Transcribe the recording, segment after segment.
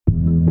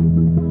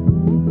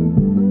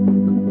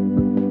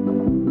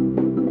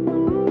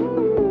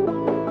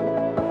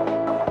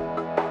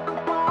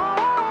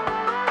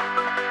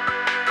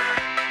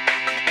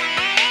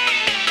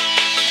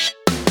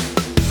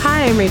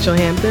Rachel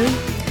Hampton.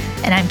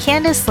 And I'm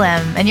Candace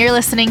Lim, and you're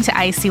listening to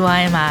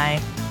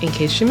ICYMI. In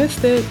case you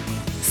missed it.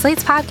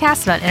 Slate's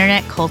podcast about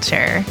internet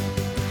culture.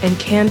 And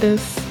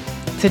Candace,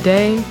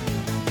 today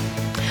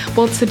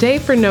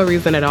for no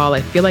reason at all,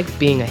 I feel like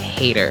being a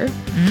hater.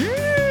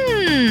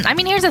 I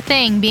mean, here's the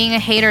thing. Being a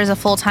hater is a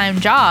full-time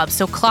job,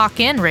 so clock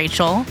in,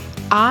 Rachel.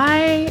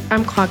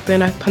 I'm clocked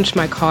in. I punched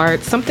my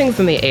card. Something's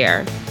in the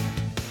air.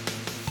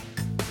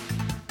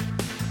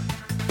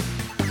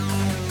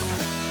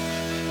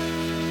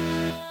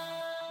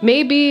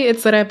 Maybe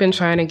it's that I've been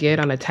trying to get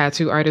on a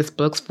tattoo artist's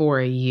books for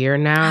a year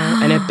now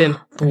and have been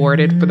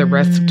thwarted for the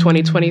rest of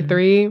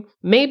 2023.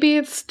 Maybe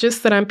it's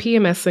just that I'm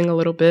PMSing a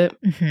little bit.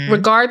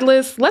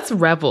 Regardless, let's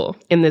revel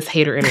in this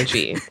hater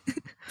energy.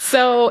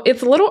 So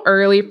it's a little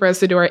early for us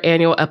to do our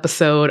annual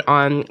episode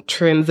on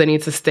trends that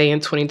need to stay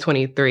in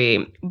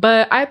 2023.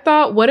 But I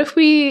thought, what if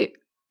we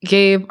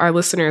gave our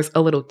listeners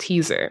a little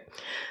teaser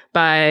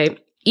by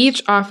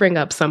each offering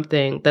up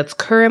something that's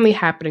currently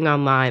happening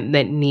online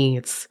that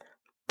needs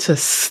to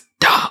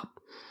stop?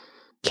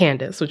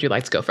 Candace, would you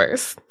like to go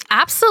first?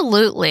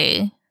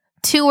 Absolutely.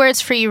 2 words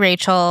for you,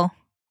 Rachel.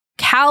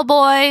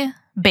 Cowboy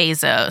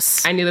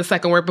Bezos. I knew the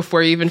second word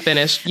before you even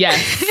finished.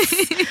 Yes.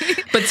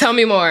 But tell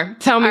me more.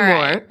 Tell me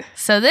more.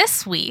 So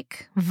this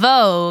week,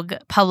 Vogue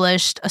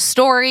published a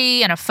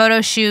story and a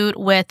photo shoot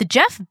with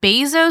Jeff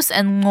Bezos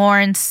and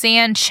Lauren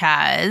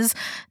Sanchez.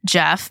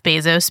 Jeff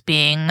Bezos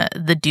being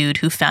the dude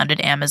who founded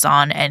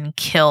Amazon and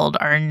killed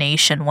our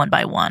nation one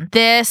by one.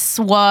 This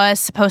was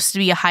supposed to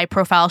be a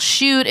high-profile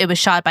shoot. It was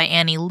shot by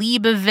Annie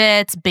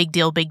Leibovitz. Big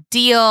deal, big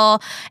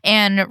deal.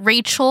 And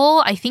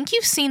Rachel, I think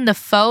you've seen the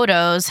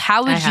photos.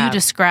 How would you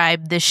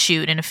describe this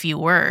shoot in a few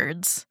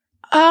words?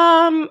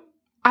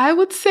 I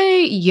would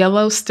say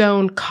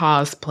Yellowstone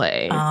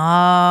cosplay.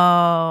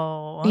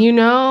 Oh. You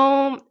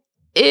know,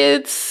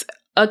 it's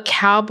a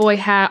cowboy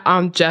hat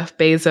on Jeff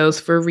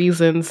Bezos for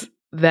reasons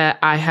that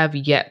I have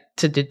yet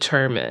to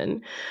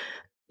determine.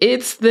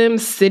 It's them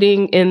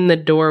sitting in the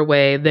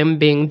doorway, them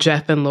being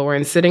Jeff and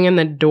Lauren, sitting in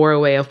the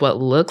doorway of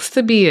what looks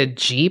to be a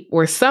Jeep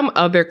or some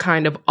other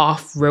kind of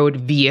off-road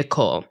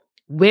vehicle.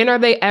 When are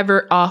they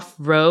ever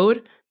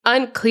off-road?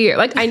 Unclear.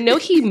 Like, I know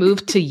he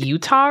moved to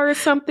Utah or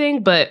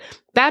something, but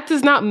that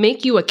does not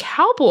make you a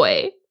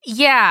cowboy.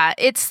 Yeah,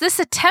 it's this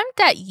attempt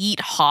at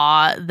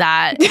yeet-haw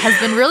that has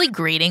been really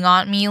grating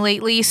on me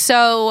lately.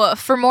 So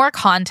for more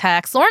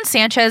context, Lauren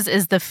Sanchez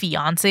is the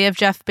fiance of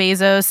Jeff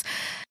Bezos.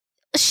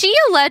 She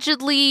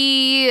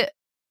allegedly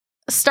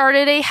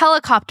started a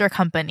helicopter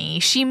company.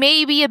 She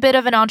may be a bit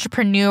of an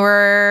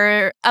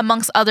entrepreneur,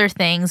 amongst other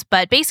things,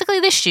 but basically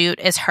the shoot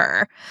is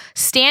her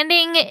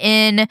standing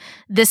in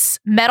this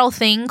metal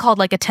thing called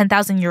like a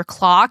 10,000-year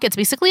clock. It's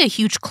basically a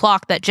huge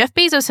clock that Jeff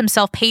Bezos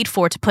himself paid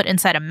for to put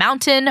inside a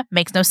mountain.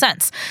 Makes no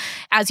sense.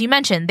 As you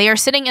mentioned, they are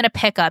sitting in a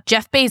pickup,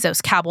 Jeff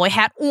Bezos, cowboy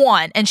hat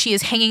on, and she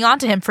is hanging on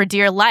to him for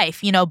dear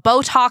life. You know,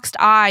 Botoxed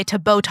eye to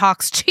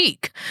Botox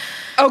cheek.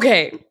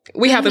 Okay,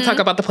 we have to talk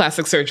about the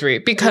plastic surgery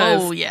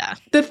because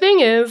the thing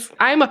is,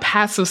 I'm a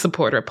passive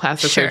supporter of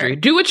plastic surgery.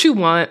 Do what you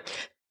want.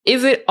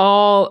 Is it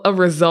all a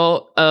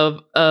result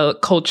of a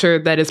culture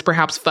that is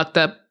perhaps fucked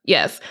up?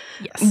 Yes.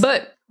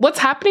 But what's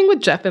happening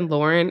with Jeff and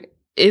Lauren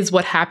is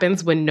what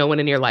happens when no one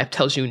in your life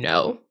tells you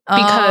no.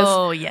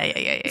 Because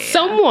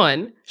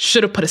someone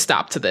should have put a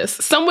stop to this.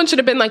 Someone should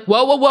have been like,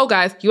 whoa,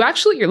 guys, you're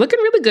looking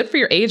really good for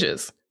your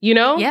ages. You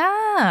know?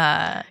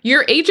 Yeah.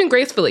 You're aging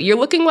gracefully. You're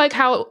looking like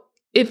how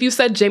if you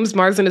said James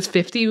Marsden is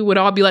 50, we would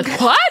all be like,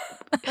 what?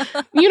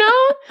 You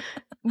know?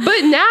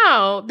 But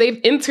now they've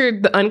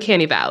entered the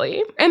uncanny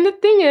valley. And the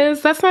thing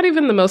is, that's not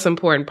even the most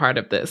important part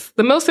of this.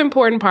 The most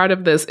important part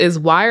of this is,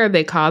 why are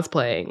they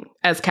cosplaying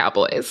as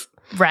cowboys?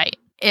 Right.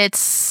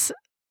 It's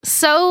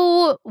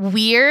so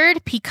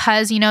weird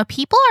because, you know,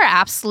 people are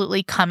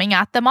absolutely coming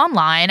at them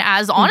online,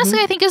 as honestly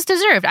I think is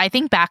deserved. I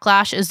think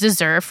backlash is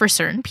deserved for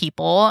certain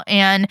people.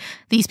 And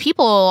these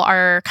people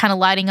are kind of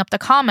lighting up the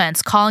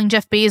comments, calling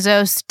Jeff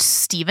Bezos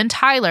Steven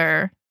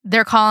Tyler.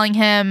 They're calling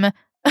him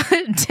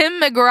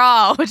Tim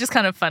McGraw, which is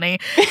kind of funny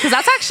because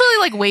that's actually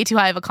like way too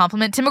high of a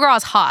compliment. Tim McGraw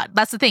is hot.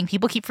 That's the thing.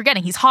 People keep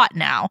forgetting he's hot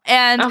now.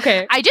 And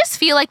I just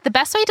feel like the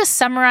best way to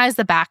summarize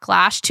the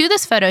backlash to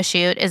this photo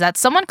shoot is that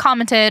someone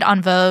commented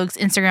on Vogue's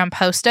Instagram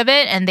post of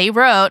it, and they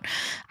wrote,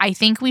 "I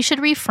think we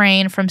should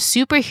refrain from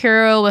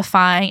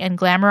superheroifying and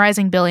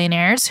glamorizing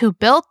billionaires who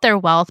built their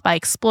wealth by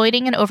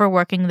exploiting and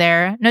overworking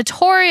their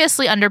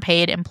notoriously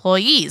underpaid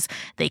employees."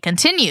 They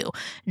continue,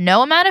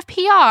 "No amount of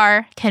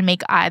PR can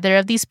make either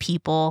of these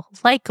people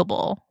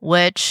likable,"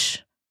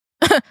 which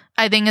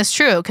I think is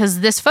true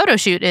because this photo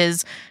shoot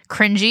is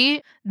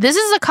cringy. This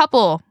is a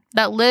couple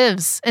that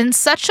lives in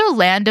such a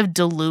land of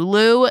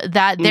Delulu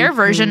that their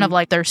version of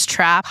like thirst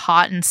trap,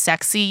 hot and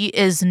sexy,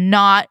 is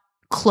not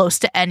close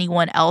to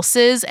anyone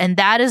else's. And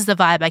that is the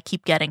vibe I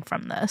keep getting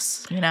from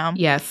this, you know?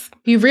 Yes.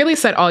 You really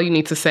said all you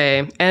need to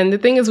say. And the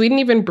thing is, we didn't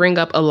even bring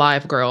up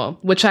Alive Girl,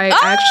 which I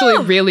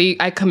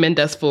I commend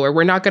us for.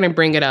 We're not going to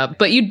bring it up.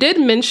 But you did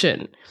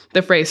mention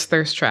the phrase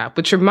thirst trap,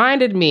 which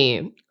reminded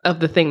me of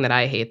the thing that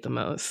I hate the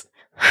most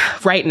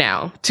right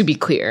now, to be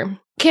clear.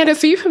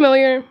 Candace, are you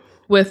familiar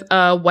with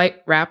white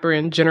rapper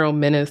and general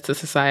menace to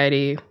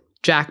society,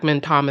 Jackman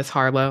Thomas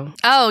Harlow?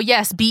 Oh,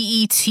 yes.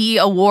 BET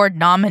Award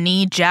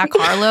nominee Jack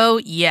Harlow.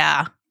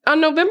 Yeah.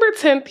 On November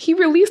 10th, he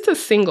released a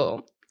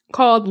single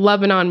called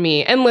Lovin' on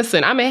Me. And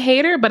listen, I'm a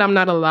hater, but I'm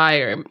not a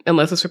liar,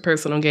 unless it's for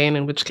personal gain,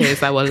 in which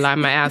case I will lie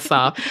my ass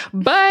off.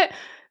 But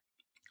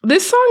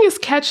this song is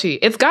catchy.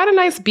 It's got a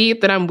nice beat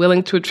that I'm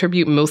willing to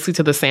attribute mostly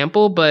to the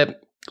sample, but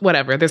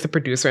whatever, there's a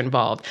producer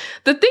involved.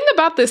 The thing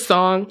about this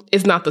song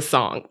is not the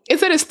song.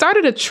 It's that it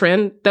started a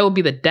trend that will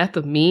be the death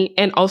of me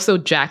and also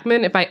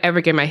Jackman if I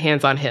ever get my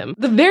hands on him.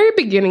 The very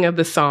beginning of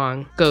the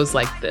song goes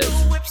like this.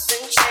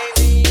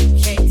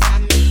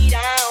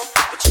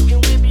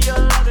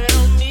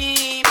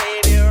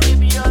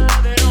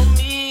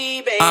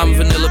 I'm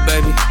vanilla,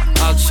 baby.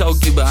 I'll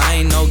choke you, but I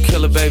ain't no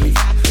killer, baby.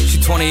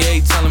 She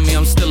 28, telling me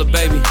I'm still a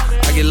baby.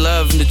 I get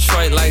love in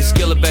Detroit like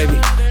Skillet, baby.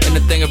 And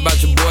the thing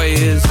about your boy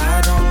is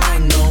I don't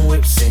like no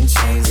whips and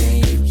chains,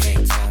 and you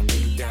can't tie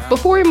me down.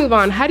 Before we move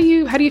on, how do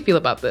you feel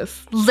about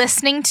this?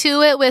 Listening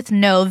to it with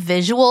no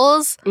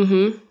visuals,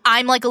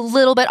 I'm like a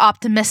little bit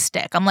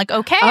optimistic. I'm like,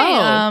 okay,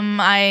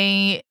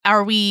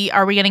 are we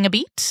getting a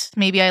beat?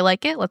 Maybe I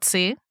like it. Let's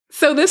see.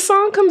 So this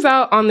song comes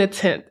out on the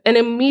 10th, and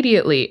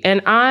immediately,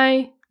 and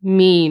I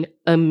mean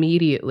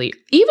immediately,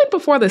 even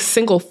before the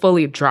single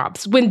fully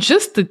drops, when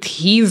just the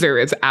teaser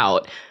is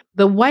out,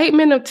 the white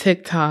men of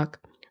TikTok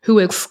who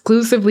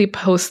exclusively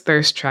post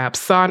thirst traps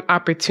saw an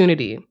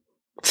opportunity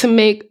to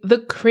make the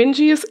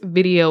cringiest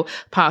video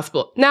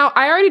possible. Now,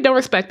 I already don't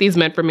respect these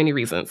men for many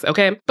reasons,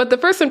 okay? But the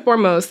first and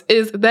foremost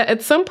is that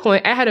at some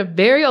point I had a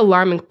very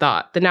alarming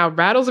thought that now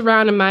rattles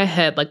around in my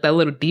head like that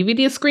little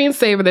DVD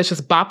screensaver that's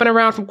just bopping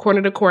around from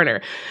corner to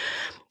corner.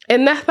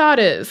 And that thought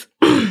is,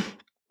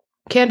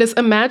 Candace,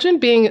 imagine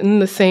being in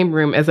the same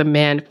room as a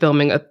man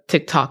filming a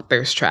TikTok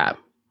thirst trap.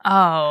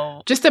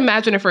 Oh. Just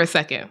imagine it for a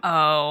second.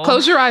 Oh.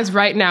 Close your eyes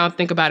right now and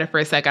think about it for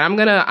a second. I'm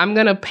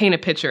gonna paint a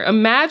picture.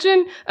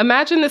 Imagine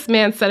this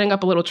man setting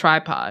up a little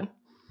tripod.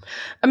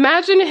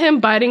 Imagine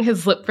him biting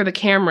his lip for the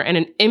camera in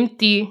an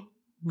empty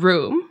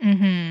room.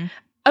 Mm-hmm.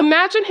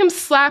 Imagine him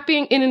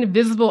slapping an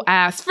invisible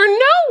ass for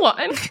no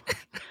one.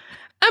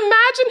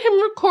 Imagine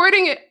him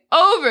recording it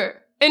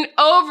over and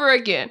over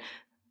again.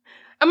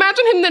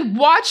 Imagine him then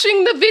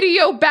watching the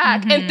video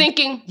back and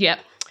thinking, yeah,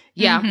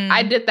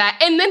 I did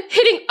that. And then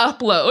hitting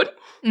upload.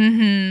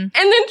 And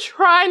then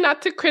try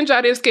not to cringe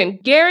out of his skin.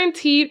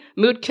 Guaranteed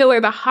mood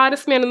killer, the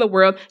hottest man in the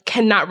world,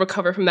 cannot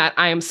recover from that.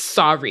 I am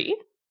sorry.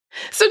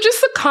 So just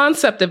the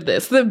concept of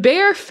this, the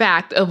bare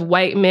fact of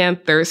white man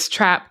thirst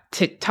trap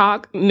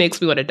TikTok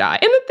makes me want to die.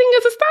 And the thing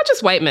is, it's not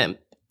just white men.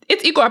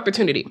 It's equal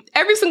opportunity.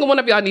 Every single one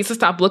of y'all needs to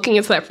stop looking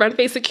into that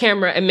front-facing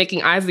camera and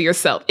making eyes of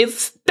yourself.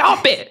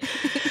 Stop it.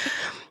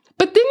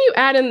 But then you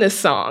add in this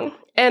song,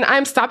 and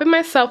I'm stopping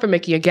myself from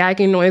making a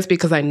gagging noise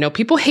because I know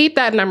people hate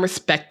that and I'm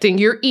respecting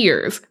your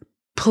ears.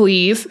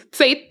 Please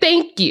say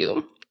thank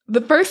you.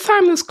 The first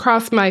time this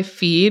crossed my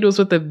feed was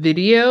with a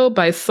video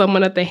by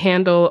someone at the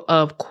handle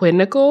of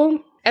Quinnicle.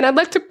 And I'd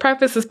like to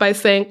preface this by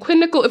saying,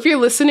 Quinnicle, if you're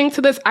listening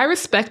to this, I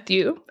respect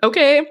you,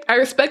 okay? I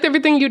respect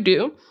everything you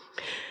do.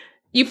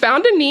 You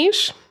found a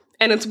niche,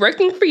 and it's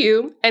working for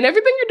you, and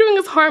everything you're doing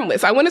is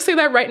harmless. I want to say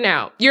that right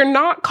now. You're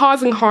not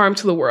causing harm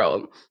to the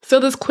world. So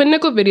this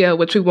Quinnicle video,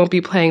 which we won't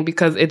be playing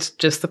because it's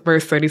just the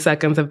first 30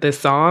 seconds of this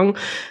song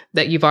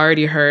that you've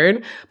already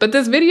heard, but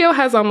this video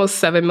has almost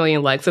 7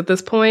 million likes at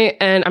this point,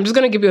 and I'm just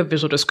going to give you a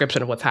visual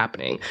description of what's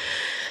happening.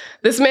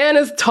 This man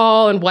is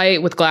tall and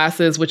white with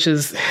glasses, which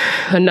is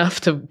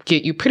enough to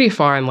get you pretty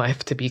far in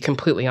life, to be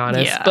completely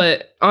honest. Yeah.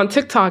 But on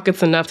TikTok,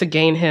 it's enough to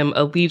gain him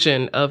a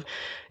legion of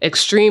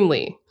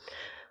extremely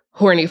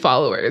horny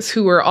followers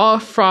who were all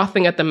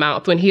frothing at the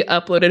mouth when he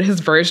uploaded his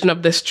version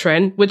of this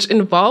trend, which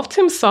involved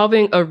him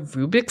solving a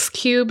Rubik's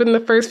Cube in the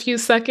first few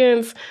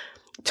seconds,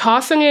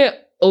 tossing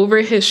it over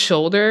his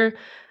shoulder,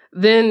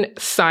 then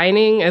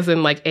signing, as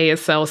in like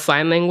ASL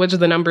sign language,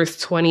 the numbers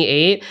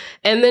 28,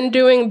 and then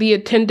doing the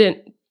attendant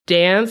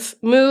dance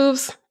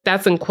moves,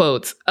 that's in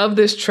quotes, of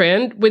this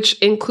trend, which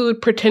include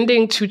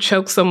pretending to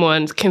choke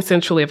someone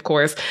consensually, of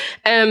course,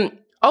 and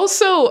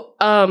also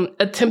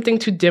attempting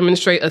to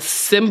demonstrate a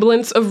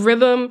semblance of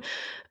rhythm.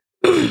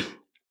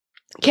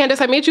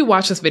 Candace, I made you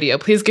watch this video.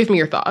 Please give me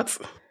your thoughts.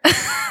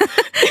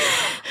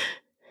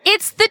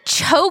 It's the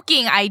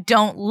choking I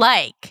don't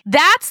like.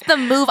 That's the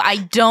move I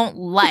don't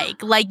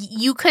like. Like,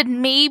 you could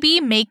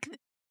maybe make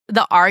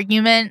the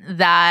argument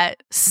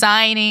that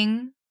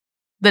signing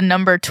the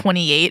number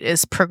 28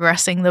 is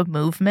progressing the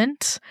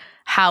movement.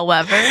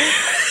 However,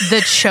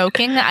 the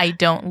choking I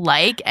don't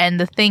like. And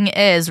the thing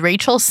is,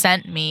 Rachel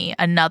sent me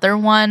another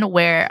one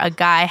where a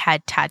guy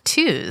had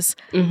tattoos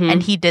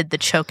and he did the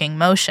choking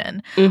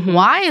motion.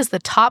 Why is the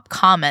top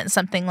comment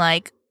something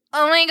like,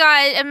 oh my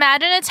God,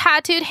 imagine a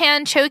tattooed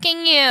hand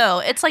choking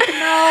you? It's like,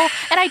 no.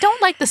 And I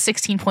don't like the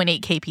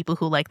 16.8K people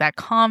who like that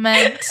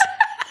comment.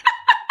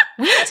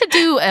 We need to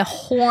do a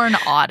horn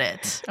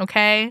audit,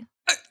 okay?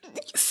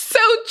 So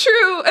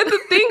true. And the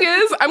thing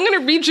is, I'm going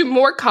to read you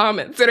more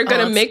comments that are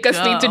going to make us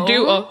need to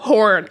do a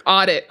horn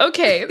audit.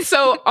 Okay,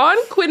 so on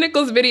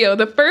Quinnacle's video,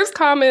 the first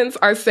comments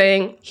are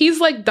saying, he's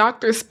like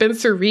Dr.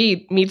 Spencer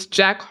Reed meets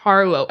Jack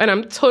Harlow, and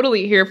I'm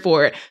totally here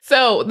for it.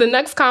 So the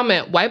next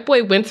comment, White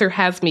Boy Winter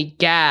has me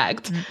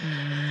gagged.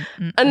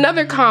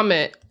 Another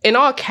comment, in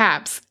all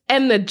caps,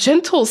 and the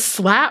gentle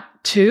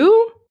slap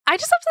too? I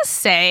just have to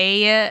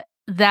say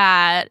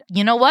that,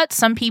 you know what?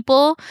 Some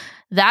people,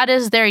 that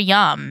is their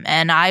yum,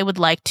 and I would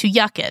like to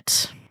yuck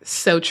it.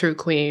 So true,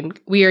 Queen.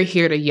 We are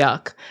here to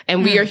yuck.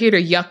 And we are here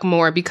to yuck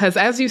more because,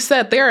 as you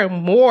said, there are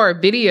more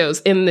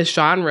videos in this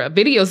genre.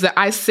 Videos that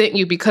I sent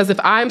you because if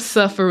I'm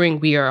suffering,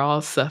 we are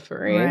all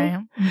suffering. Right.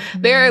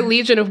 Mm-hmm. There are a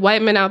legion of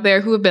white men out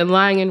there who have been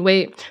lying in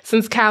wait.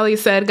 Since Callie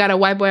said, got a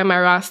white boy on my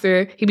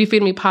roster, he be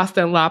feeding me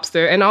pasta and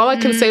lobster. And all I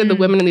can say to the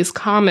women in these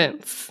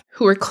comments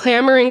who are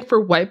clamoring for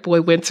White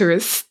Boy Winter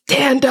is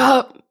stand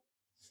up.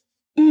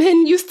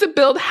 Men used to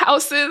build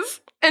houses.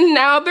 And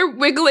now they're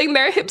wiggling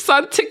their hips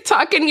on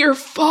TikTok and you're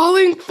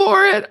falling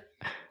for it.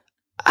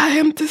 I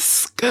am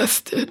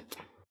disgusted.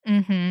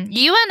 Mm-hmm.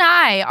 You and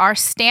I are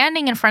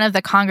standing in front of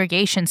the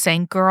congregation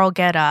saying, girl,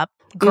 get up.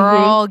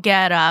 Girl,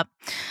 get up.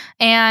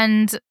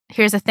 And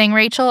here's the thing,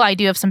 Rachel. I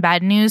do have some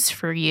bad news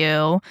for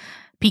you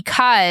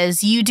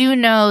because you do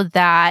know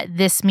that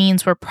this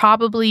means we're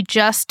probably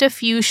just a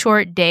few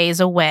short days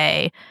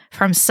away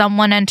from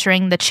someone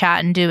entering the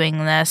chat and doing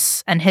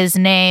this. And his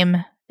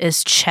name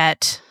is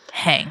Chet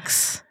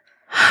Hanks.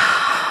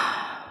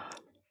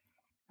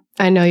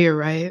 I know you're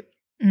right.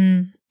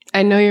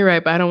 I know you're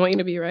right, but I don't want you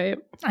to be right.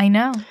 I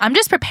know. I'm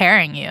just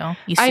preparing you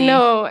see. I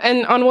know.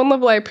 And on one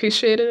level, I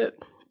appreciate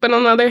it. But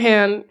on the other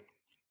hand,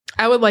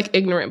 I would like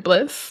ignorant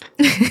bliss.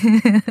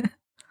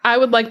 I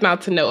would like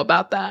not to know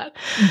about that.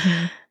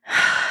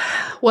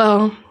 Mm-hmm.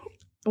 Well,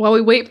 while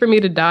we wait for me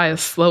to die a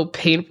slow,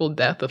 painful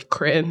death of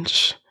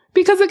cringe.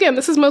 Because again,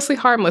 this is mostly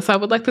harmless. I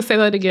would like to say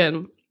that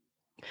again.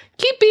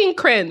 Keep being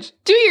cringe.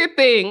 Do your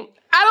thing.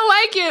 I don't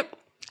like it.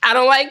 I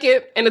don't like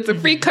it. And it's a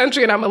free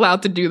country and I'm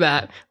allowed to do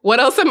that. What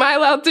else am I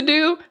allowed to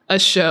do? A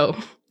show.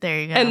 There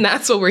you go. And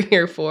that's what we're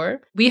here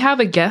for. We have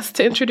a guest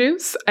to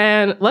introduce.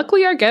 And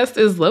luckily our guest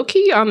is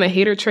low-key on the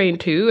hater train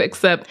too,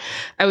 except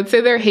I would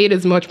say their hate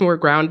is much more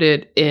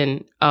grounded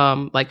in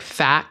like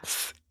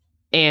facts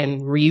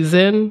and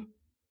reason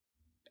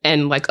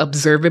and like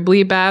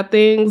observably bad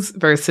things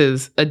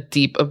versus a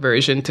deep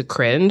aversion to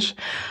cringe.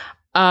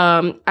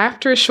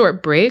 After a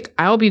short break,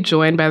 I'll be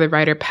joined by the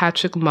writer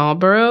Patrick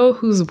Marlborough,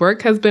 whose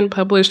work has been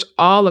published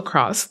all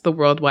across the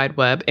World Wide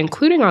Web,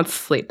 including on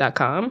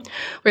Slate.com,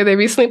 where they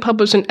recently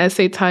published an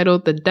essay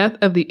titled The Death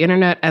of the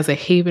Internet as a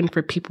Haven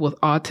for People with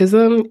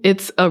Autism.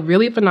 It's a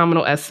really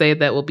phenomenal essay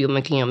that we'll be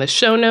linking in the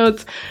show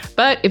notes,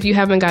 but if you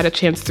haven't got a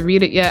chance to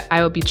read it yet,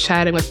 I will be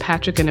chatting with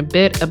Patrick in a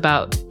bit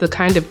about the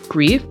kind of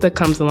grief that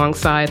comes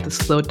alongside the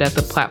slow death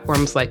of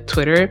platforms like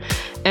Twitter,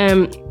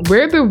 and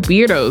where the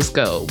weirdos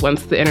go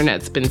once the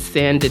internet's been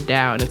sanded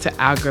down into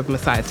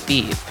algorithm-sized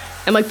feeds.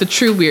 And like the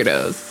true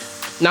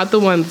weirdos, not the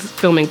ones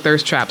filming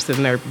thirst traps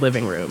in their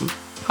living room.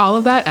 All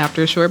of that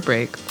after a short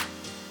break.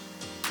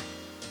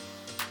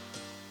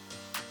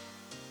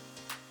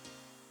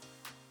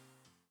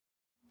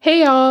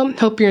 Hey y'all,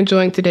 hope you're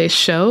enjoying today's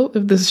show.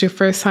 If this is your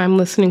first time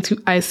listening to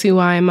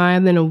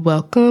ICYMI, then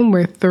welcome.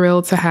 We're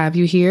thrilled to have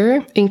you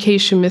here. In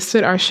case you missed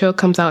it, our show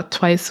comes out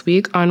twice a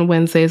week on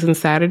Wednesdays and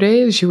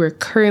Saturdays. You are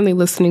currently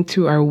listening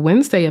to our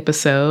Wednesday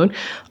episode.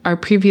 Our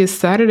previous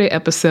Saturday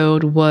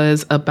episode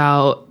was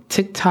about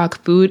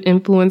TikTok food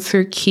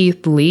influencer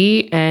Keith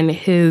Lee and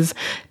his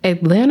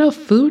Atlanta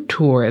food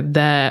tour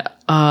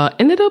that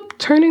ended up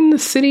turning the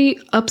city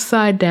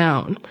upside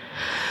down.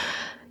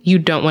 You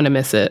don't want to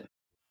miss it.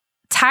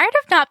 Tired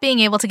of not being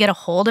able to get a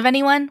hold of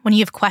anyone when you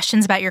have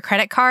questions about your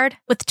credit card?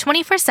 With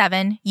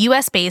 24/7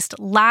 US-based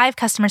live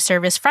customer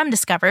service from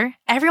Discover,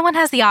 everyone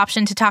has the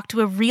option to talk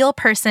to a real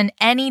person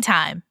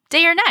anytime,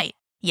 day or night.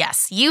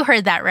 Yes, you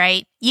heard that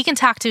right. You can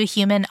talk to a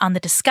human on the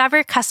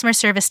Discover customer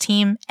service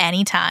team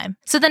anytime.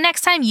 So the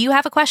next time you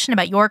have a question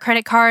about your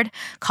credit card,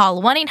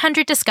 call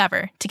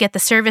 1-800-DISCOVER to get the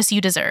service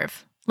you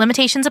deserve.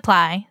 Limitations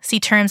apply. See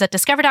terms at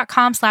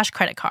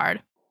discover.com/creditcard.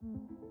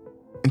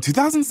 In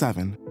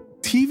 2007,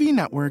 TV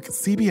network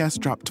CBS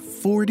dropped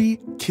 40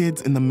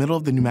 kids in the middle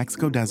of the New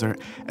Mexico desert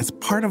as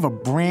part of a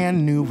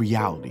brand new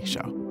reality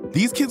show.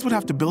 These kids would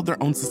have to build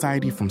their own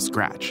society from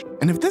scratch.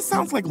 And if this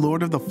sounds like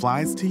Lord of the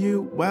Flies to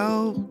you,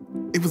 well,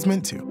 it was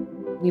meant to.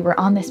 We were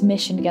on this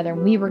mission together,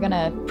 and we were going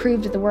to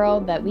prove to the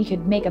world that we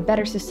could make a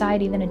better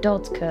society than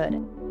adults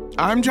could.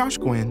 I'm Josh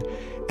Gwynn,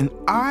 and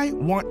I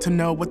want to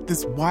know what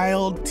this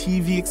wild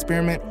TV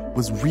experiment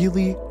was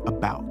really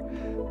about.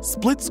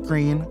 Split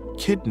Screen,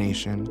 Kid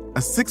Nation,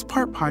 a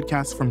 6-part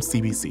podcast from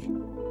CBC.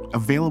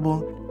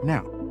 Available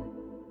now.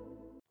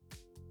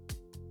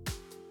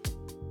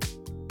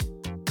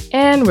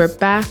 And we're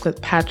back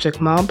with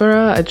Patrick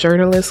Marlborough, a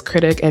journalist,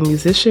 critic, and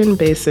musician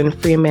based in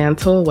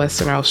Fremantle,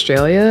 Western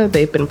Australia.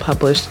 They've been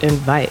published in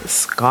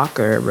Vice,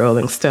 Gawker,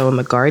 Rolling Stone,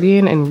 The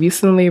Guardian, and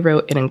recently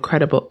wrote an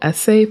incredible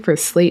essay for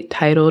Slate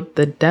titled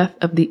The Death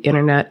of the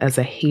Internet as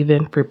a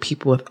Haven for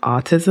People with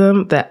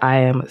Autism that I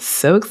am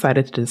so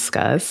excited to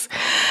discuss.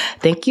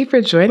 Thank you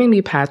for joining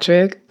me,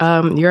 Patrick.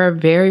 You're our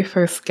very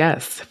first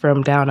guest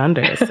from Down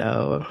Under,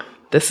 so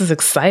this is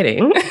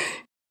exciting.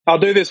 I'll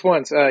do this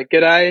once.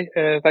 G'day,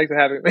 and thanks for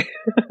having me.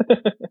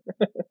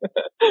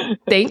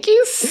 Thank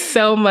you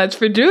so much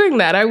for doing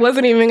that. I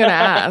wasn't even going to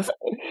ask.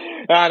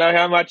 I know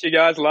how much you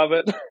guys love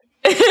it.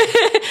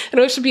 I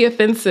know it should be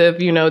offensive,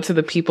 to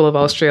the people of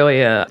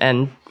Australia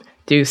and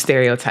do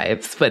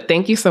stereotypes, but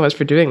thank you so much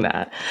for doing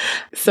that.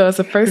 So as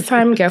a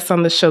first-time guest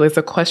on the show, there's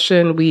a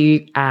question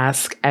we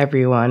ask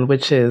everyone,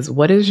 which is,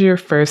 what is your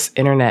first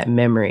internet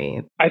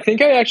memory? I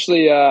think I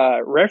actually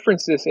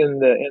referenced this in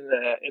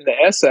the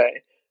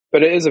essay.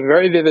 But it is a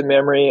very vivid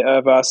memory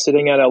of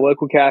sitting at a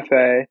local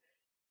cafe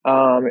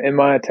in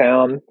my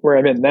town, where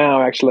I'm in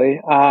now, actually,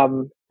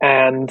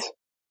 and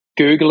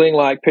Googling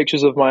like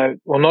pictures of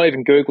not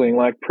even Googling,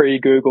 like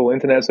pre-Google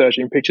internet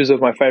searching pictures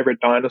of my favorite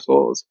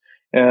dinosaurs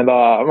and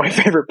my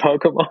favorite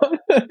Pokemon,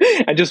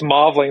 and just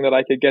marveling that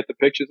I could get the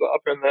pictures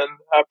up and then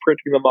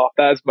printing them off.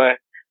 That's my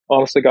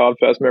honest to God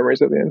first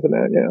memories of the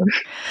internet,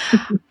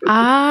 yeah.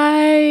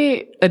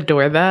 I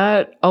adore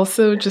that.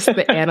 Also, just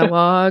the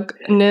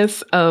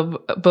analogness of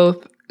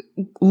both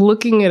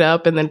looking it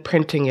up and then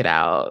printing it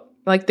out.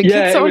 Like, the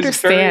kids don't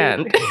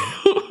understand.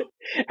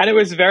 And it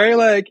was very,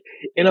 like,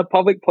 in a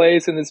public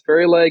place in this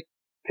very, like,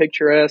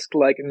 picturesque,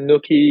 like,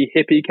 nookie,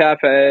 hippie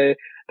cafe.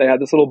 They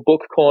had this little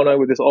book corner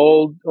with this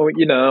old,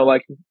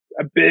 like,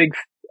 a big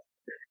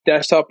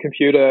desktop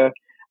computer,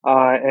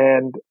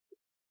 and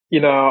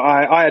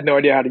I had no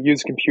idea how to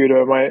use a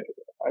computer. My,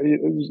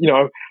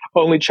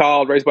 only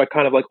child raised by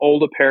kind of like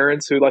older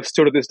parents who like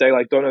still to this day,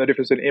 like don't know the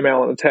difference in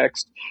email and a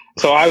text.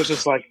 So I was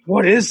just like,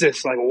 what is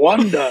this? Like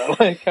wonder.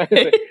 Like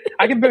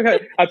I can pick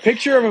a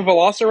picture of a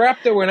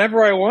velociraptor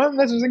whenever I want.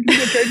 This is going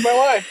to change my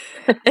life.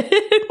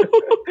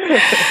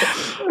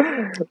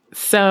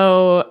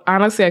 So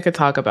honestly, I could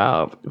talk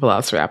about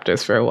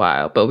velociraptors for a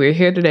while, but we're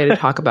here today to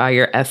talk about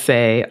your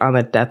essay on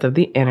the death of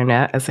the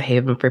internet as a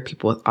haven for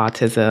people with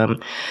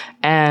autism.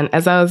 And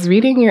as I was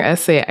reading your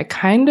essay, I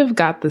kind of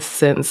got the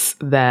sense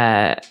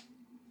that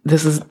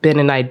this has been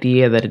an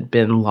idea that had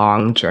been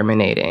long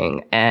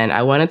germinating. And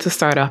I wanted to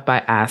start off by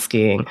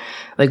asking,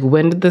 like,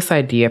 when did this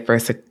idea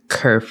first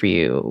occur for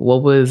you?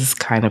 What was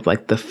kind of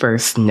like the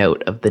first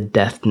note of the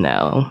death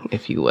knell,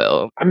 if you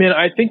will? I mean,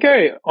 I think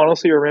I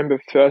honestly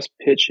remember first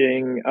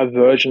pitching a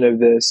version of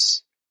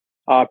this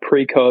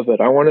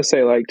pre-COVID. I want to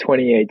say like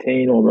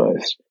 2018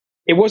 almost.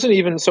 It wasn't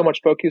even so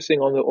much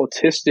focusing on the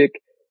autistic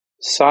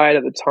side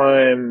at the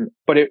time,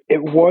 but it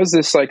was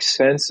this like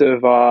sense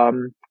of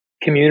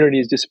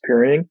communities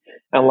disappearing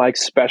and like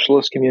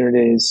specialist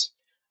communities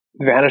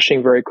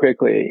vanishing very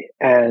quickly.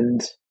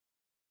 And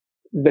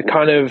the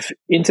kind of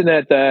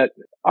internet that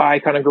I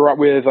kind of grew up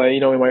with,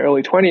 in my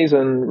early 20s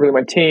and really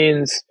my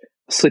teens,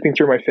 slipping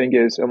through my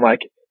fingers. And like,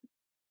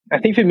 I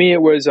think for me,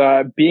 it was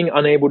being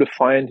unable to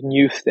find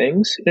new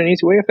things in an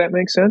easy way, if that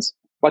makes sense.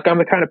 Like, I'm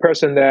the kind of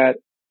person that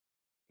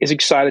is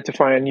excited to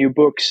find new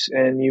books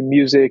and new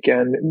music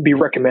and be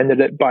recommended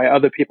it by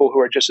other people who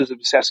are just as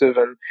obsessive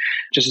and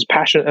just as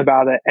passionate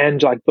about it.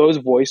 And like those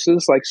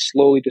voices like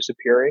slowly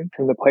disappearing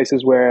from the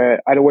places where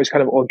I'd always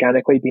kind of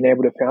organically been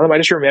able to find them. I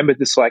just remembered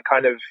this like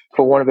kind of,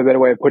 for want of a better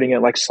way of putting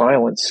it, like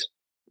silence,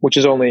 which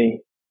has only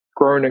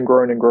grown and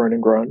grown and grown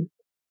and grown.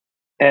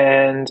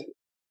 And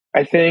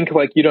I think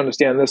like you'd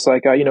understand this,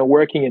 like,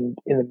 working in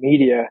the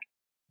media,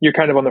 you're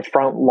kind of on the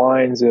front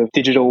lines of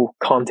digital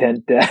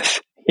content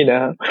death.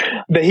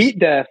 The heat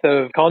death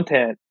of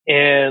content,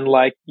 and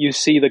like you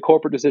see the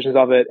corporate decisions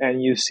of it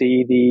and you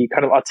see the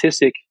kind of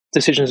artistic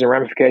decisions and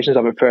ramifications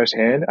of it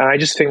firsthand. And I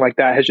just think like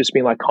that has just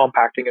been like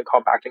compacting and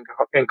compacting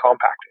and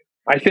compacting.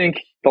 I think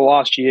the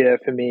last year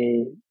for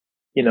me,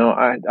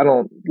 I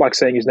don't like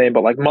saying his name,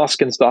 but like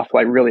Musk and stuff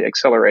like really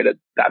accelerated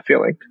that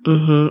feeling.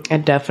 Mm-hmm. I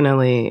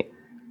definitely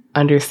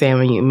understand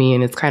what you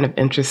mean. It's kind of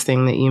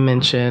interesting that you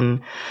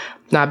mention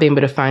not being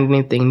able to find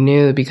anything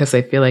new, because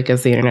I feel like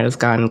as the internet has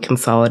gotten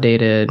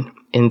consolidated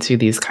into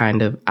these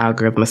kind of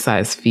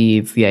algorithmicized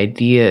feeds, the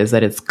idea is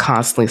that it's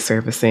constantly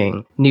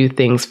surfacing new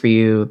things for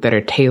you that are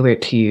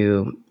tailored to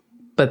you,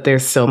 but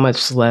there's so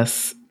much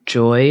less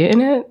joy in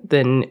it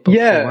than before.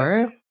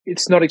 Yeah,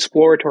 it's not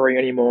exploratory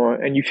anymore,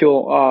 and you feel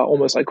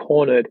almost like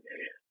cornered.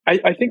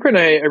 I think when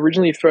I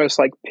originally first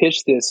like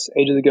pitched this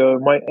ages ago,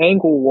 my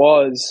angle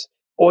was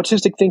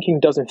autistic thinking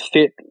doesn't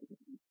fit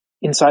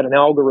inside an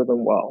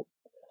algorithm well.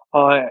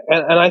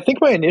 And I think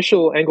my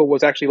initial angle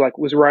was actually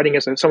was writing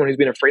as someone who's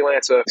been a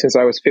freelancer since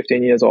I was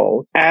 15 years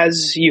old.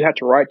 As you had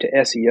to write to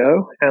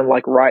SEO and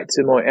like write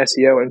to more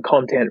SEO and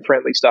content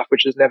friendly stuff,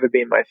 which has never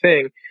been my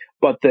thing,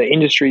 but the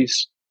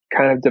industry's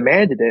kind of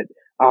demanded it.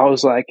 I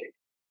was like,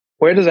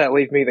 where does that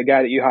leave me, the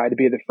guy that you hired to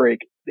be the freak?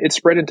 It's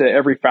spread into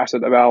every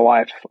facet of our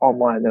life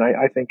online, and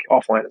I think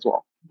offline as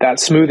well. That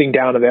smoothing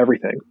down of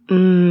everything.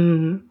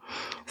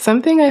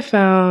 Something I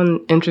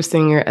found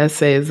interesting in your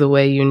essay is the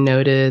way you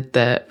noted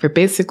that for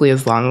basically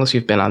as long as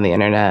you've been on the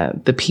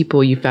internet, the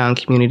people you found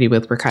community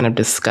with were kind of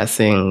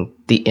discussing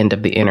the end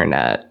of the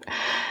internet.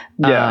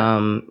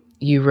 Yeah.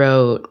 You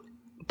wrote,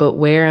 but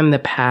where in the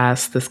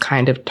past this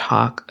kind of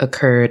talk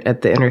occurred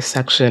at the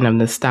intersection of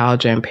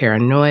nostalgia and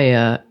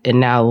paranoia, it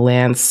now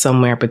lands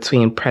somewhere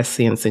between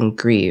prescience and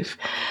grief.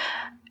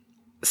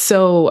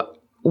 So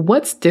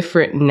what's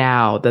different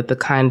now that the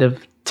kind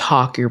of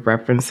talk you're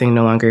referencing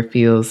no longer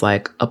feels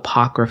like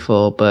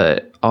apocryphal,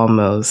 but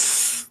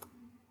almost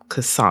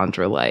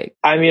Cassandra-like?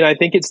 I mean, I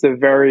think it's the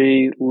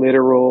very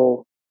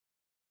literal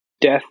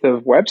death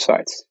of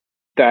websites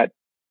that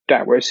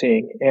we're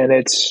seeing. And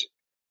it's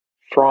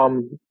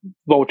from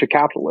vulture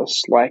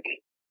capitalists, like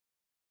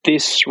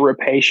this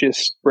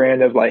rapacious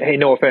brand of like, hey,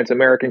 no offense,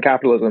 American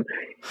capitalism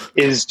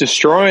is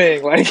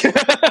destroying like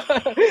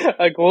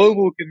a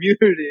global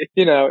community.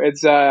 You know,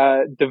 it's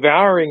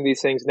devouring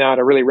these things now at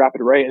a really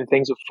rapid rate, and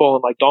things have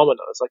fallen like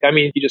dominoes. Like, I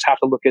mean, you just have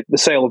to look at the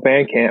sale of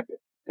Bandcamp.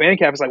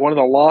 Bandcamp is like one of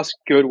the last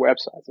good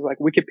websites. It's like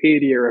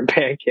Wikipedia and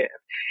Bandcamp.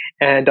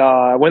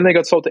 And when they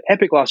got sold to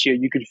Epic last year,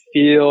 you could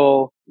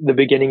feel the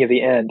beginning of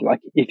the end.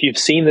 Like, if you've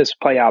seen this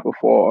play out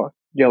before,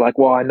 you're like,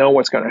 well, I know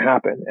what's going to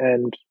happen.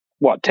 And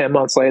 10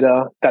 months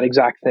later, that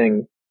exact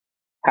thing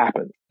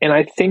happened. And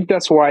I think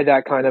that's why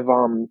that kind of,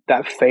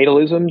 that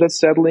fatalism that's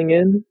settling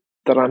in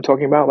that I'm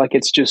talking about, like,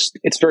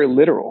 it's very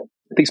literal.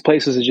 These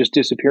places are just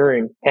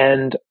disappearing.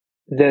 And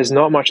there's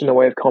not much in the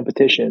way of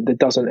competition that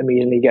doesn't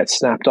immediately get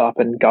snapped up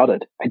and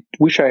gutted. I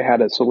wish I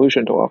had a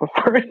solution to offer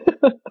for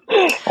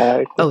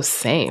it. Oh,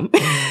 same.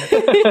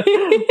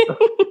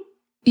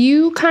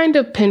 You kind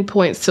of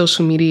pinpoint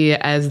social media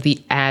as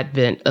the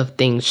advent of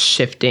things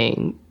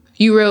shifting.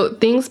 You wrote,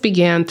 things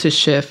began to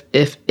shift,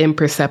 if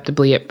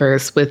imperceptibly at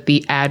first, with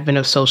the advent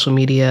of social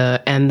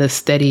media and the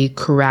steady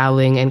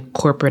corralling and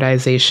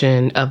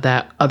corporatization of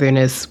that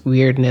otherness,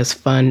 weirdness,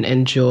 fun,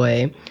 and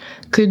joy.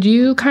 Could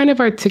you kind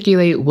of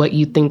articulate what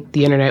you think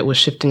the internet was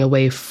shifting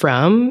away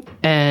from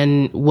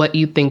and what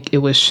you think it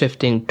was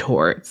shifting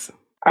towards?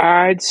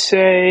 I'd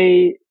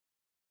say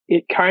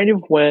it kind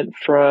of went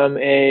from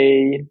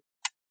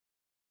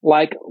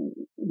like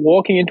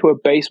walking into a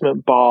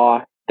basement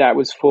bar that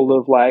was full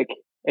of like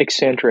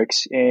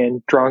eccentrics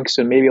and drunks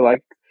and maybe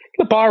like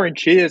the bar and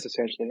Cheers,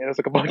 essentially. And it's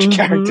like a bunch of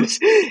characters,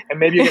 and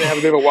maybe you're going to have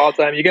a bit of a wild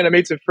time. You're going to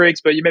meet some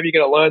freaks, but maybe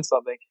you're going to learn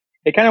something.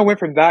 It kind of went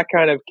from that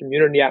kind of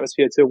community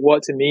atmosphere to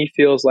what to me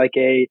feels like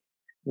a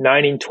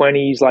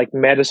 1920s like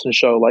medicine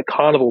show, like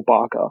Carnival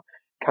Barker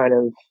kind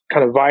of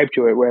vibe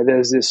to it, where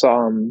there's this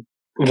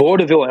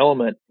vaudeville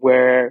element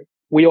where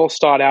we all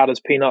start out as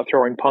peanut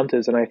throwing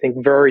punters, and I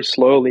think very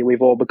slowly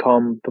we've all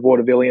become the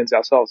vaudevillians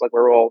ourselves. Like,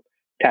 we're all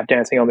tap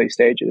dancing on these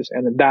stages,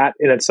 and that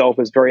in itself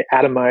is very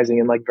atomizing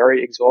and like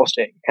very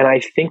exhausting. And I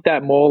think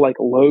that more like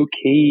low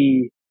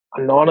key,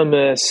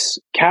 anonymous,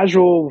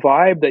 casual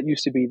vibe that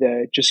used to be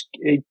there, just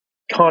it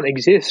can't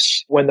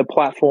exist when the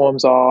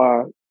platforms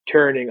are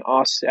turning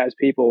us as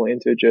people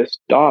into just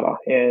data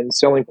and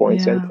selling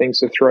points and things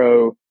to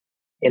throw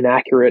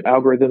inaccurate,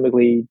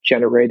 algorithmically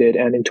generated,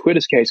 and in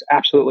Twitter's case,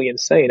 absolutely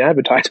insane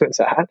advertisements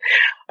at.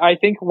 I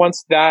think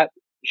once that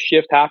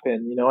shift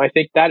happened, you know, I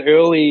think that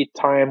early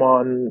time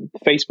on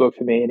Facebook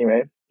for me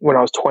anyway, when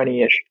I was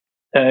 20-ish,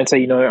 and say,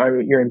 you know,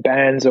 you're in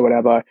bands or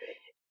whatever,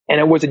 and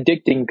it was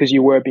addicting because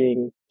you were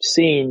being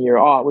seen, your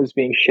art was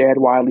being shared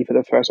widely for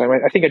the first time.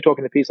 I think I talk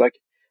in the piece, like,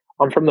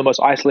 I'm from the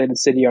most isolated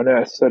city on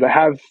earth, so to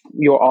have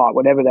your art,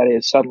 whatever that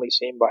is, suddenly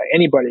seen by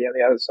anybody on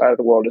the other side of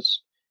the world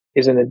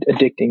is an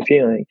addicting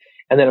feeling.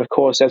 And then, of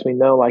course, as we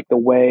know, like the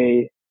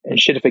way and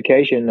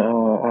shitification,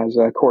 as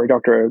Cory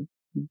Doctorow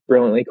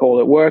brilliantly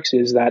called it, works,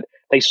 is that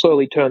they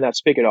slowly turn that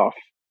spigot off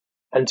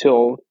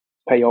until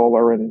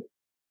payola. And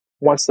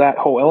once that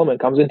whole element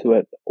comes into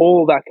it,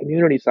 all that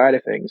community side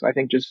of things, I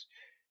think, just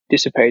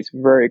dissipates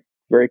very,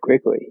 very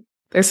quickly.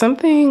 There's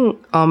something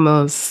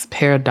almost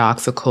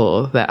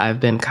paradoxical that I've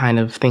been kind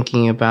of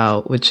thinking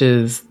about, which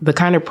is the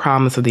kind of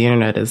promise of the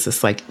internet is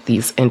just like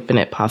these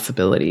infinite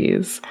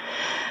possibilities.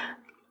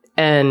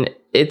 And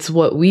it's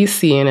what we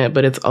see in it,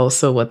 but it's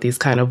also what these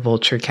kind of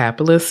vulture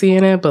capitalists see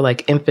in it. But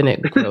like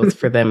infinite growth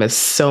for them is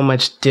so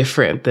much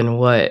different than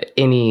what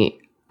any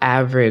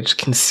average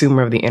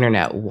consumer of the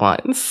internet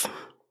wants.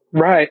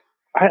 Right.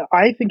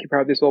 I think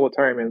about this all the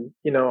time. And,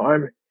 you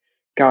know,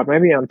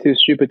 maybe I'm too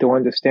stupid to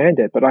understand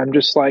it, but I'm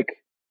just like,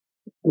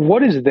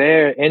 what is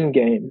their end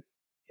game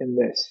in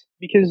this?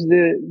 Because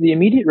the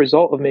immediate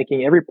result of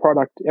making every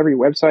product, every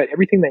website,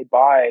 everything they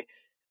buy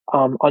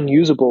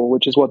unusable,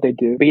 which is what they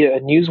do, be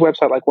it a news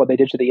website like what they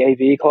did to the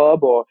AV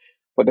Club, or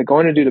what they're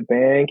going to do to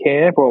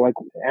Bandcamp, or like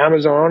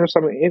Amazon or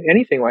something,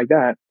 anything like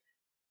that.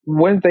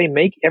 When they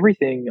make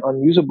everything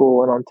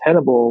unusable and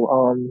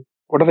untenable,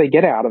 what do they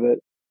get out of it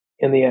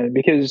in the end?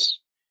 Because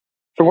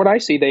from what I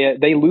see,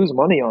 they lose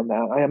money on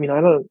that. I mean, I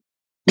don't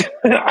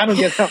I don't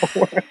get how it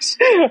works.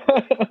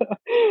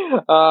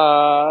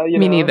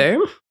 Me neither.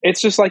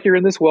 It's just like you're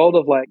in this world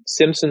of like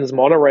Simpsons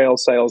monorail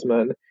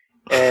salesman,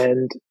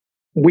 and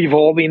we've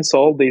all been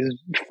sold these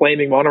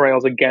flaming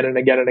monorails again and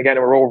again and again,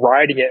 and we're all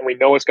riding it, and we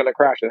know it's going to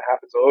crash. It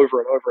happens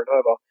over and over and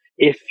over.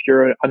 If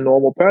you're a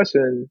normal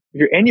person, if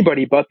you're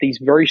anybody but these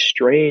very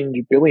strange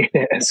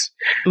billionaires,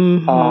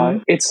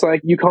 it's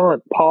like you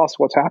can't pass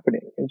what's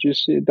happening.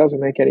 It doesn't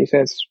make any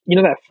sense. You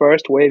know, that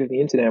first wave of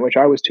the internet, which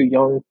I was too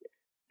young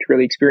to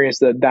really experience,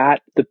 the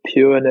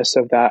pureness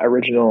of that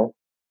original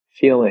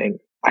feeling.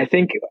 I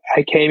think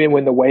I came in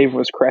when the wave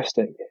was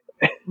cresting.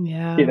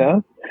 Yeah. You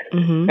know?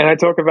 And I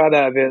talk about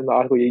that a bit in the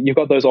article. You've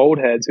got those old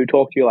heads who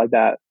talk to you like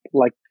that,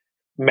 like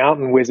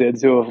mountain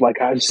wizards who have like,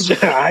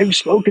 I've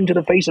spoken to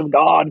the face of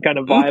God kind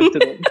of vibe to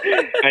them.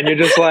 And you're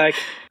just like,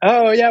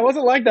 oh yeah, it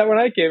wasn't like that when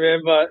I came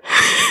in, but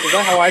is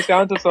that how I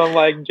sound to some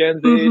like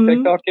Gen Z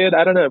TikTok kid?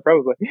 I don't know,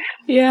 probably.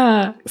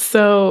 Yeah.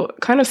 So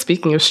kind of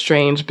speaking of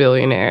strange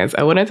billionaires,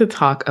 I wanted to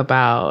talk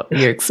about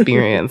your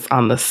experience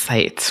on the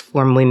site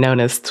formerly known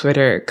as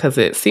Twitter, because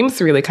it seems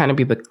to really kind of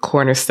be the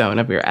cornerstone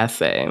of your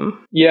essay.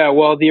 Yeah,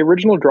 well, the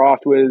original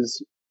draft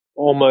was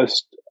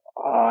almost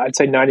I'd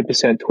say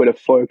 90% Twitter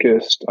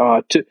focused.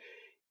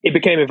 It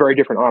became a very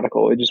different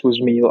article. It just was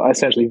me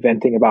essentially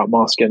venting about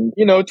Musk. And,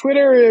 you know,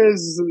 Twitter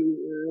is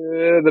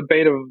the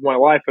bane of my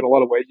life in a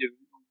lot of ways. You've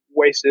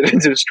wasted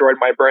and destroyed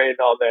my brain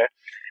on there.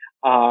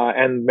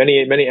 And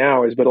many, many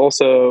hours, but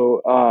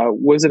also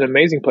was an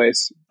amazing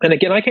place. And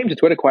again, I came to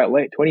Twitter quite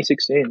late.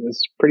 2016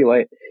 was pretty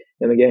late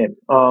in the game.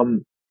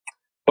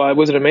 But it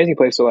was an amazing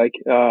place to like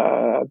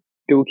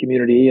build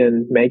community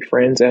and make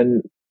friends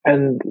and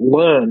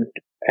learn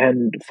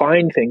and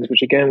find things,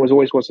 which again was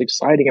always what's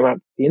exciting about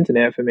the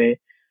internet for me,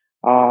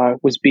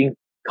 was being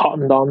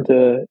cottoned on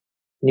to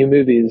new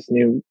movies,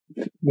 new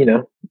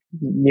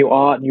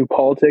art, new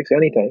politics,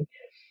 anything.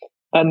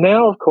 And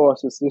now, of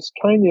course, it's this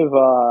kind of,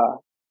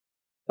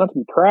 not to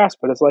be crass,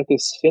 but it's like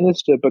this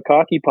sinister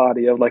bukkake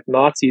party of like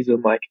Nazis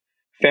and like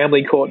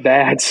family court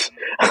dads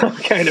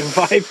kind of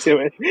vibe to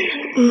it,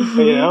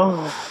 you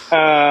know,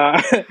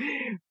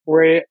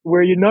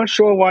 where you're not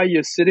sure why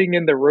you're sitting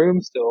in the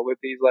room still with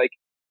these like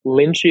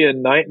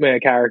Lynchian nightmare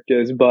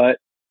characters, but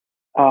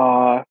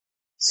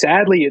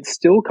sadly, it's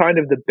still kind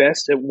of the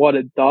best at what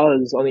it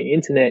does on the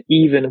internet,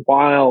 even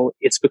while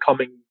it's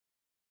becoming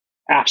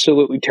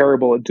absolutely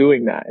terrible at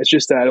doing that. It's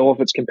just that all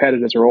of its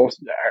competitors are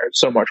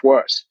so much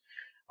worse.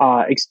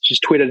 It's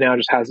just Twitter now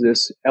just has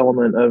this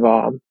element of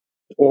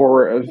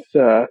aura of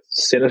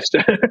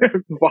sinister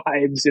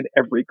vibes in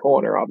every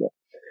corner of it.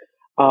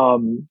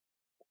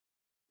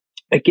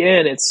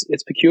 Again, it's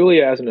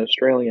peculiar as an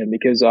Australian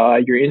because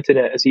your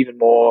internet is even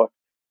more.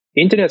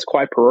 The internet's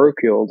quite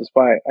parochial,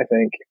 despite I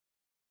think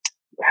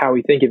how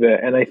we think of it,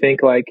 and I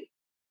think like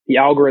the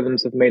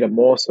algorithms have made it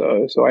more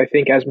so. So I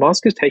think as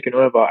Musk has taken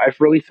over, I've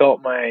really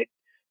felt my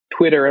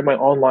Twitter and my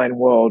online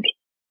world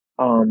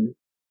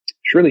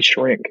really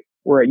shrink.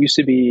 Where it used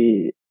to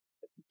be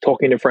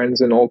talking to friends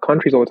in all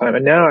countries all the time,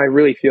 and now I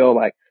really feel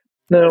like,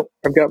 no,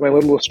 I've got my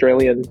little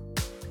Australian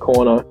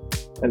corner,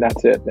 and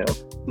that's it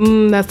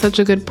now. That's such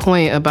a good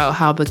point about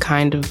how the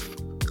kind of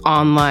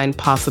online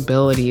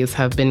possibilities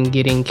have been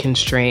getting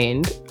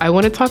constrained. I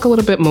want to talk a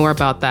little bit more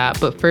about that,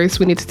 but first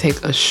we need to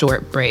take a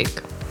short break.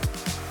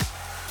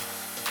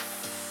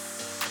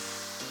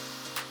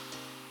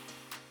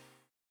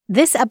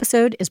 This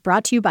episode is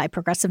brought to you by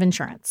Progressive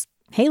Insurance.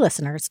 Hey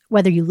listeners,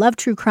 whether you love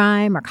true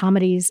crime or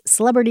comedies,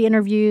 celebrity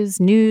interviews,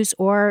 news,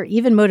 or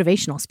even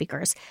motivational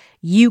speakers,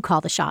 you call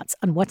the shots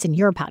on what's in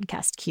your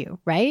podcast queue,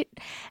 right?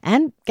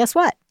 And guess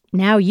what?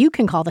 Now you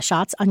can call the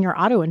shots on your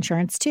auto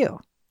insurance too.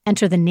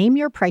 Enter the Name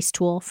Your Price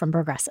tool from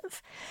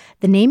Progressive.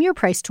 The Name Your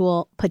Price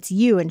tool puts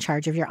you in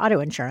charge of your auto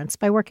insurance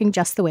by working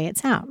just the way it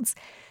sounds.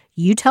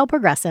 You tell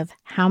Progressive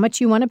how much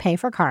you want to pay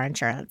for car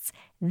insurance.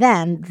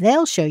 Then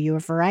they'll show you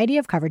a variety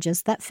of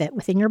coverages that fit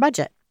within your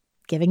budget,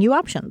 giving you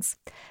options.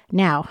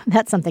 Now,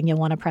 that's something you'll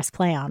want to press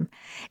play on.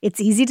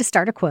 It's easy to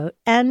start a quote,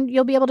 and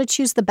you'll be able to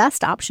choose the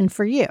best option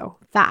for you,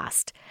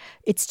 fast.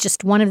 It's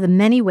just one of the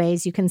many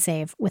ways you can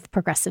save with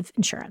Progressive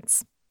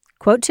Insurance.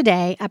 Quote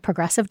today at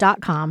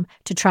Progressive.com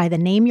to try the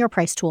Name Your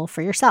Price tool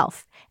for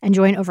yourself and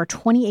join over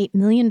 28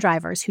 million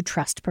drivers who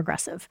trust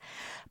Progressive.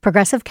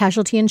 Progressive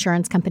Casualty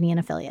Insurance Company and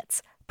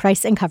Affiliates.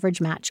 Price and coverage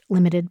match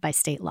limited by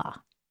state law.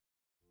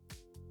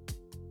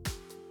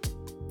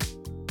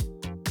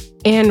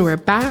 And we're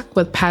back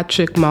with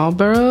Patrick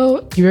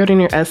Marlborough. You wrote in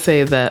your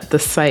essay that the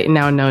site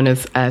now known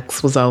as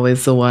X was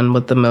always the one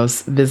with the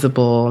most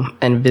visible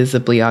and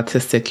visibly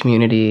autistic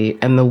community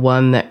and the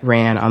one that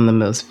ran on the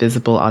most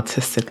visible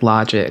autistic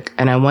logic.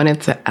 And I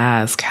wanted to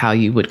ask how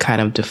you would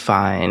kind of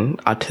define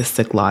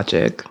autistic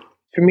logic.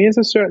 For me, it's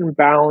a certain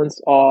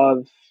balance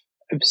of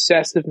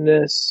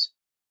obsessiveness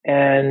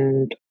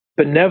and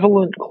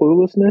benevolent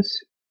cluelessness.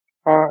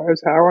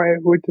 Is how I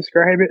would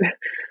describe it.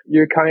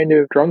 You're kind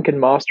of drunk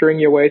and mastering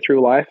your way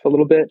through life a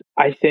little bit.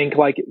 I think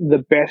like the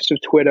best of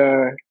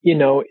Twitter, you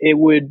know, it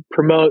would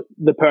promote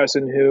the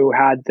person who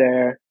had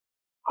their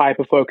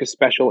hyper-focused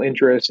special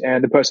interest,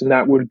 and the person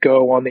that would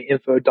go on the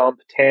info dump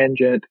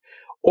tangent,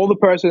 or the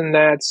person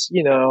that's,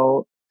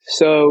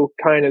 so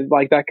kind of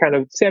like that kind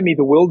of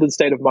semi-bewildered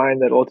state of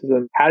mind that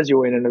autism has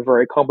you in a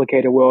very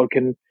complicated world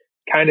can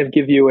kind of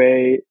give you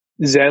a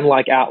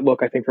Zen-like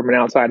outlook, I think, from an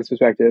outsider's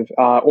perspective,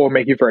 or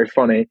make you very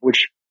funny,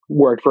 which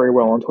worked very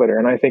well on Twitter.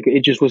 And I think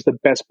it just was the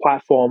best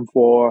platform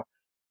for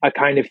a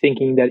kind of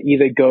thinking that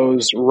either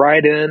goes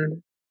right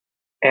in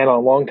and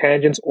on long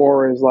tangents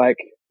or is like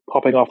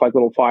popping off like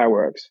little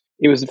fireworks.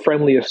 It was the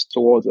friendliest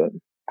towards it.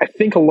 I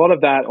think a lot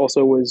of that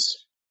also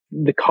was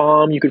the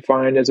calm you could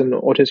find as an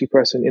autistic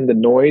person in the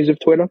noise of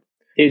Twitter.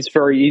 It's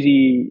very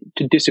easy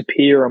to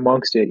disappear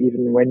amongst it,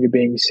 even when you're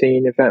being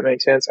seen, if that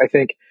makes sense. I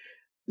think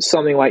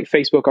something like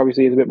Facebook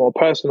obviously is a bit more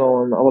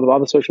personal, and a lot of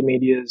other social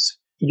medias,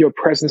 your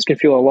presence can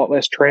feel a lot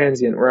less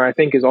transient, where I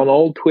think is on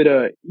old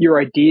Twitter, your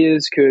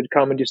ideas could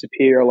come and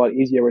disappear a lot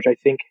easier, which I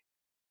think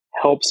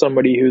helps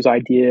somebody whose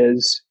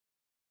ideas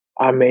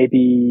are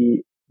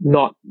maybe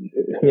not,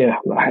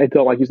 I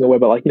don't like using the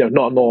word, but like,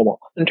 not normal.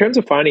 In terms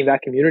of finding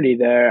that community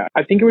there,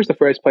 I think it was the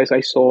first place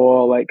I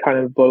saw like kind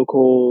of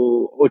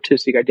vocal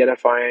autistic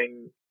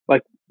identifying,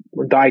 like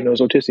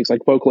diagnosed autistics,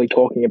 like vocally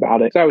talking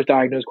about it. So I was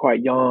diagnosed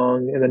quite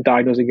young and then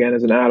diagnosed again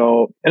as an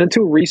adult. And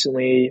until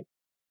recently,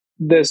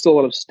 there's still a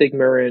lot of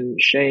stigma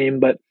and shame,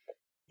 but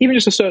even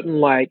just a certain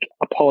like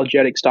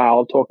apologetic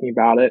style of talking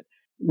about it.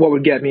 What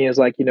would get me is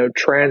like,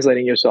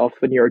 translating yourself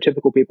for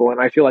neurotypical people. And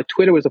I feel like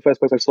Twitter was the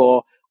first place I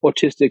saw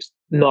autistics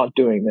not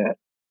doing that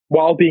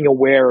while being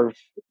aware of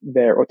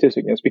their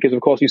autisticness, because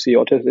of course you see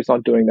autistics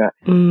not doing that.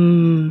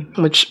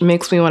 Which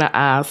makes me want to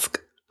ask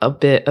a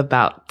bit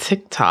about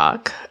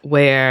TikTok,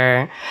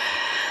 where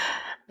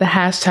the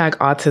hashtag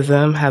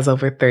autism has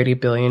over 30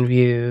 billion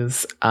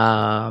views.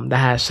 The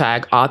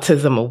hashtag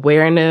autism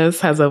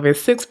awareness has over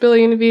 6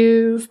 billion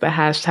views. The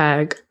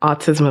hashtag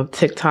autism of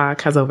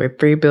TikTok has over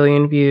 3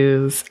 billion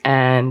views.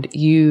 And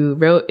you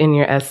wrote in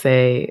your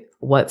essay,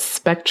 what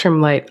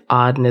spectrum-light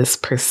oddness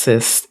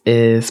persists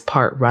is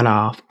part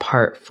runoff,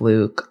 part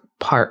fluke,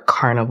 part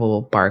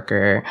carnival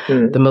barker.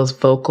 The most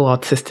vocal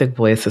autistic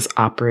voice is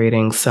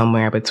operating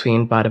somewhere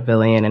between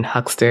vaudevillian and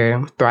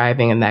huckster,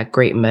 thriving in that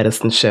great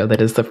medicine show that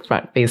is the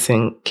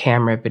front-facing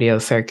camera video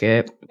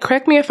circuit.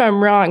 Correct me if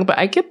I'm wrong, but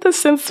I get the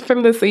sense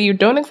from this that you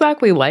don't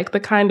exactly like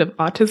the kind of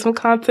autism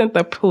content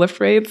that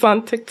proliferates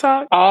on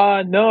TikTok.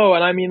 No,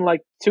 and I mean,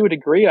 like, to a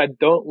degree, I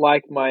don't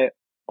like my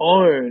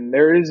own.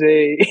 There is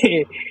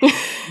a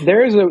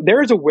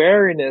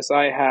wariness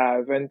I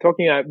have, and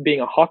talking about being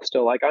a huckster,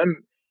 like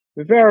I'm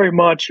very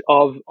much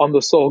on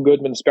the Saul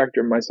Goodman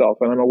spectrum myself,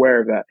 and I'm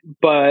aware of that.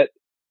 But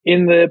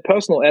in the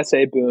personal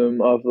essay boom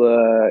of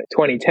the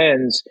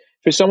 2010s,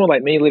 for someone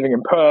like me living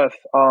in Perth,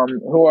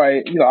 who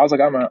I was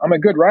like, I'm a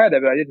good writer,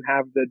 but I didn't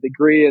have the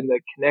degree and the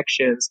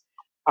connections.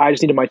 I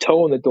just needed my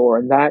toe in the door,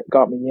 and that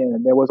got me in.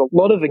 And there was a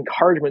lot of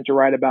encouragement to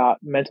write about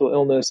mental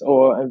illness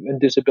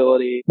and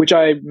disability, which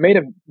I made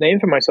a name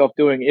for myself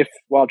doing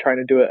while trying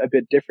to do it a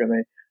bit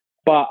differently.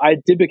 But I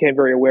did become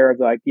very aware of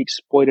the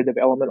exploitative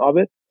element of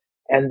it.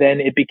 And then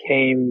it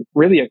became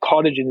really a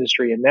cottage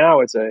industry, and now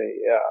it's a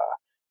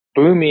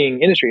booming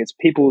industry. It's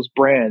people's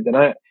brand, and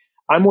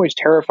I'm always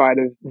terrified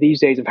of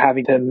these days of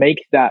having to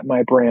make that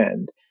my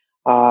brand.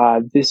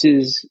 This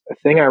is a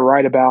thing I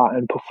write about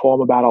and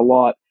perform about a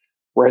lot.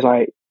 Whereas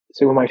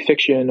with my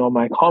fiction or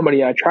my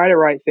comedy, I try to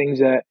write things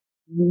that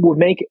would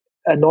make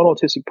a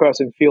non-autistic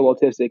person feel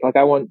autistic. Like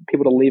I want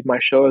people to leave my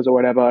shows or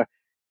whatever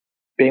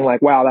being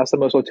like, wow, that's the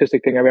most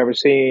autistic thing I've ever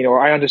seen,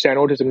 or I understand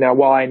autism now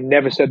while I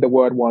never said the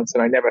word once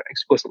and I never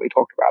explicitly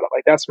talked about it.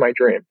 Like, that's my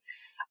dream.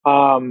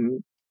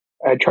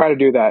 I try to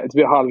do that. It's a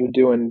bit harder to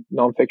do in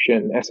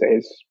nonfiction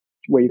essays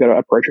where you got to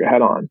approach it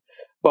head on.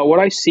 But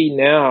what I see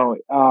now,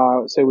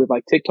 so with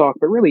like TikTok,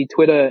 but really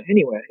Twitter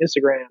anyway,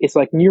 Instagram, it's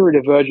like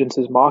neurodivergence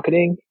is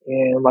marketing,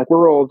 and like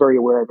we're all very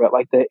aware of it,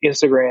 like the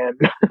Instagram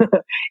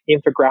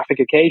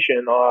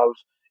infographication of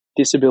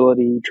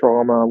disability,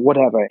 trauma,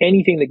 whatever.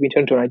 Anything that can be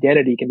turned into an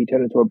identity can be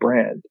turned into a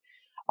brand.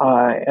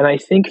 And I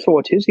think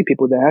for autistic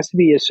people, there has to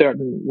be a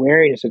certain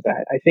wariness of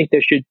that. I think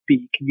there should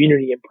be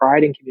community and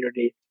pride in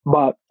community.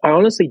 But I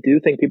honestly do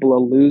think people are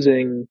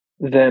losing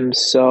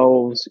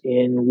themselves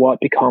in what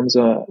becomes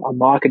a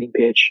marketing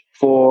pitch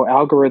for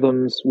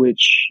algorithms,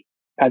 which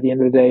at the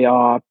end of the day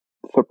are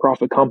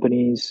for-profit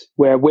companies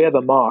where we're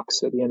the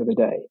marks at the end of the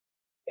day.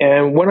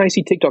 And when I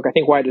see TikTok, I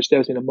think why it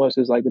disturbs me the most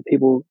is like the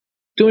people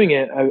doing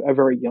it are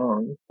very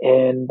young,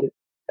 and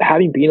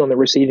having been on the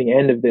receiving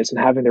end of this and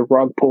having the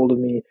rug pulled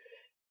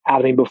out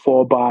of me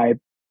before by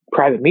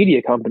private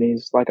media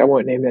companies, like I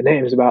won't name their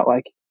names, about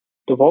like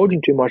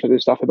divulging too much of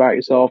this stuff about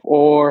yourself,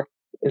 or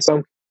in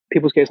some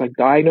people's case, like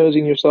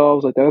diagnosing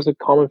yourselves, like that's a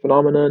common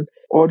phenomenon,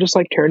 or just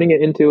like turning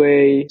it into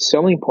a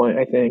selling point.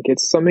 I think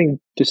it's something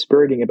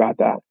dispiriting about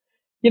that.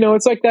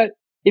 It's like that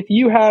if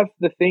you have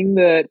the thing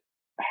that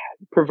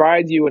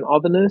provides you an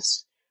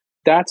otherness,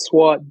 that's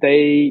what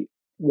they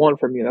want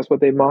from you. That's what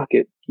they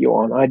market you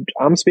on.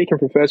 I'm speaking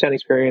from firsthand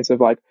experience of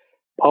like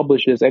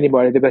publishers,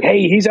 anybody, they're like,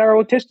 hey, he's our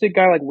autistic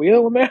guy, like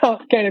wheel him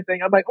out kind of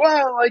thing. I'm like,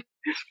 well, like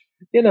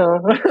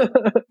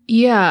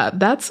Yeah,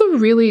 that's a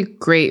really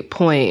great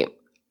point.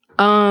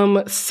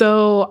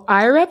 So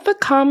I read the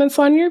comments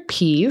on your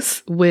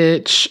piece,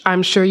 which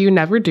I'm sure you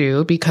never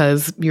do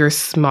because you're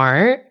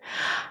smart.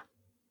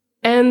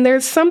 And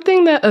there's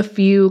something that a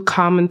few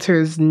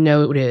commenters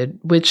noted,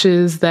 which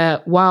is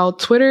that while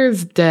Twitter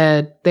is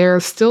dead, there are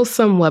still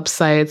some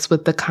websites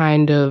with the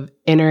kind of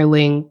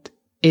interlinked,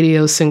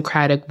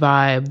 idiosyncratic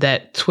vibe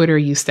that Twitter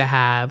used to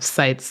have,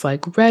 sites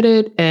like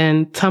Reddit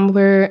and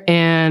Tumblr.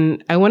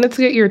 And I wanted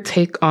to get your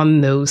take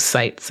on those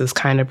sites as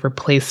kind of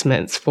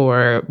replacements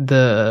for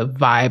the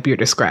vibe you're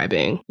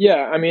describing.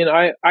 Yeah, I mean,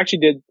 I actually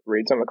did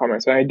read some of the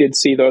comments, and I did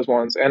see those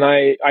ones, and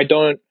I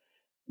don't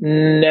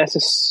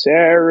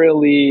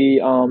necessarily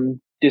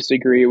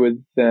disagree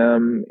with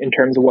them in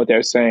terms of what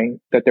they're saying,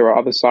 that there are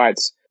other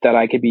sites that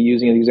I could be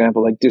using as an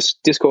example, like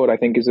Discord, I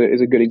think is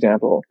a good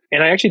example.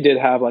 And I actually did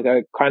have like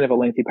a kind of a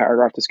lengthy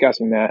paragraph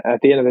discussing that. At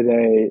the end of the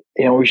day,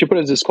 we should put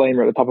a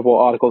disclaimer at the top of all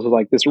articles of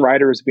like, this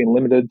writer has been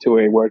limited to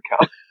a word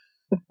count.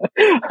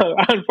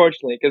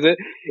 Unfortunately, because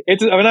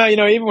it's, I mean,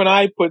 even when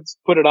I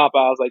put it up,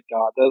 I was like,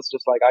 God, that's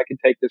just like, I can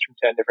take this from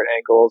 10 different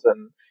angles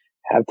and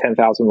have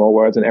 10,000 more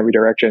words in every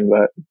direction,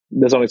 but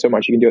there's only so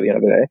much you can do at the end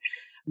of the day.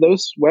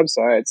 Those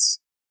websites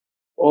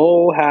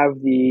all have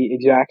the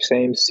exact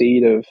same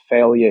seed of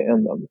failure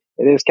in them.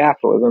 It is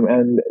capitalism,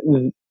 and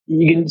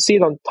you can see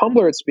it on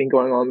Tumblr. It's been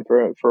going on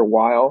for a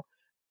while,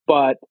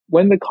 but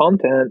when the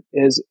content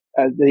is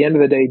at the end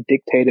of the day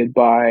dictated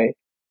by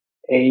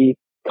a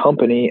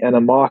company and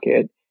a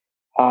market,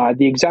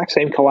 the exact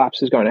same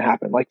collapse is going to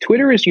happen. Like,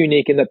 Twitter is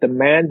unique in that the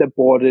man that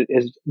bought it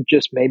is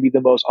just maybe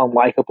the most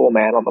unlikable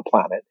man on the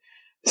planet.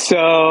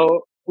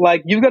 So,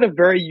 like, you've got a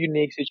very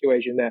unique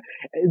situation there.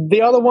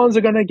 The other ones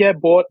are going to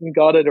get bought and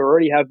gutted or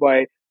already have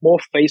by more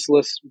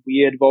faceless,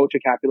 weird vulture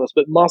capitalists.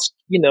 But Musk,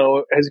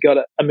 has got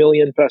a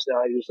million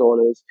personality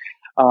disorders,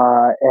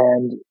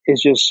 and is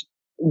just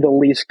the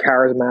least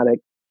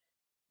charismatic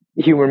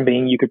human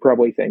being you could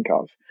probably think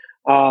of.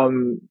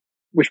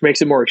 Which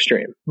makes it more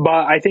extreme.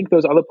 But I think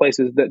those other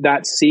places,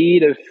 that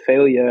seed of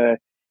failure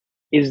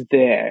is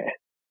there.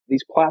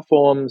 These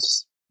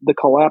platforms, the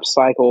collapse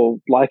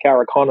cycle, like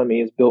our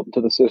economy, is built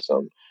into the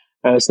system,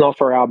 and it's not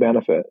for our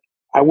benefit.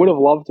 I would have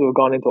loved to have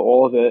gone into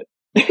all of it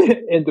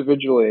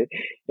individually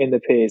in the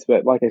piece,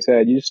 but like I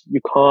said, you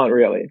can't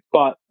really.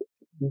 But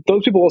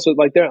those people also,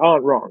 like, they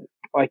aren't wrong.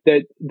 Like,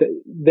 they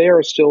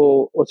are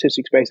still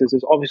autistic spaces.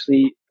 There's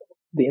obviously,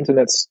 the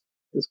internet's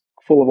is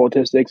full of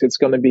autistics. They're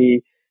going to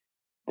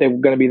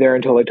be there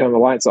until they turn the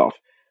lights off.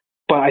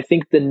 But I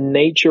think the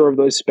nature of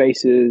those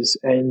spaces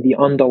and the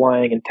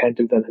underlying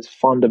intent of them has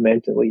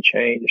fundamentally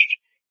changed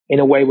in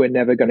a way we're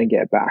never going to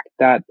get back.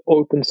 That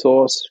open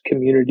source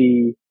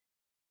community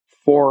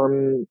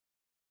forum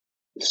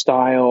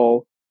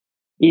style,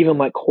 even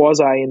like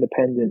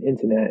quasi-independent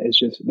internet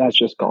that's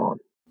just gone.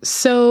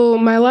 So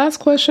my last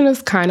question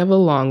is kind of a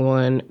long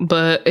one,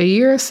 but a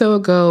year or so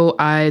ago,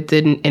 I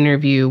did an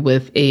interview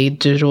with a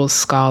digital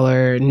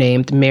scholar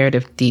named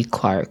Meredith D.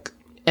 Clark.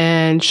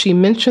 And she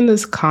mentioned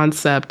this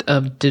concept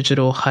of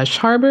digital hush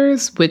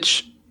harbors,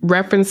 which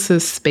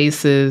references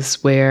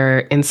spaces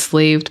where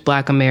enslaved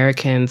Black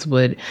Americans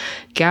would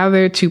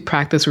gather to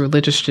practice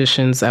religious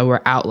traditions that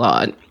were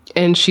outlawed.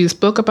 And she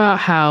spoke about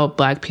how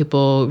Black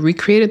people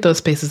recreated those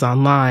spaces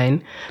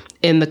online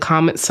in the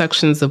comment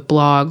sections of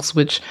blogs,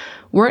 which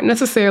weren't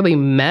necessarily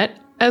meant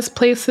as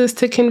places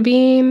to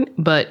convene,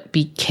 but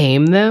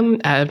became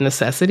them out of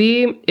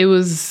necessity. It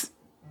was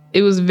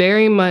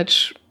very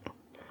much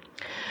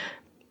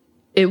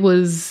a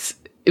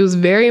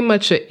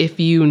if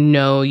you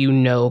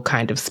know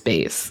kind of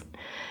space.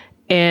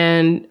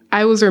 And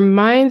I was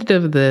reminded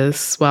of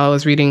this while I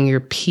was reading your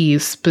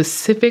piece,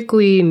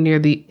 specifically near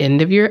the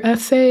end of your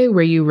essay,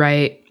 where you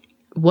write,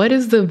 "What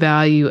is the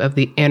value of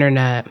the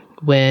internet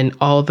when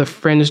all the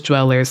fringe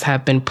dwellers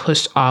have been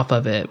pushed off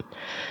of it?"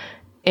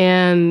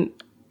 And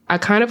I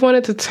kind of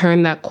wanted to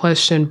turn that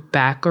question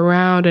back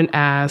around and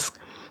ask,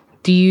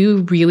 do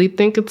you really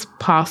think it's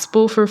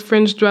possible for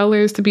fringe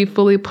dwellers to be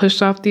fully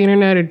pushed off the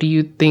internet, or do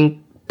you think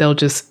they'll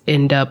just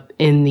end up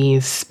in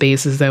these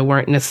spaces that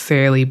weren't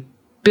necessarily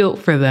built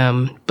for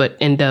them, but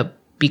end up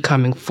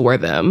becoming for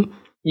them?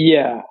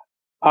 Yeah,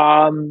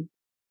 I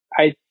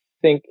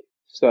think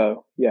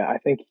so. Yeah, I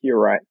think you're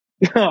right.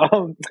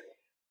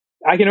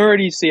 I can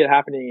already see it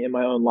happening in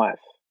my own life,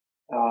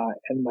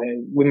 and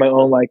with my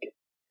own like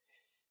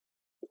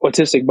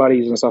autistic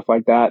buddies and stuff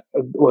like that.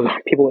 With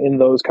people in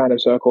those kind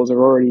of circles are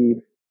already,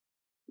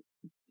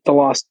 the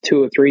last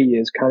 2 or 3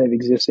 years, kind of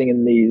existing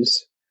in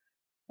these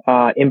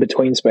in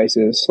between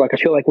spaces. Like, I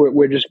feel like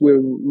we're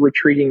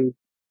retreating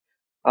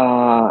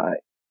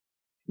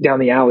down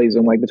the alleys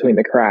and like between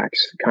the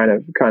cracks, kind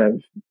of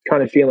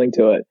feeling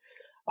to it.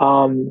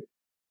 I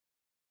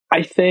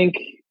think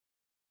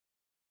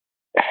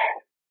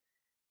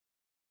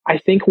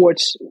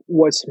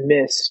what's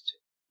missed,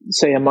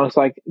 say, amongst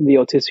like the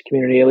autistic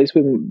community, at least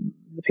with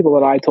the people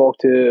that I talk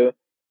to,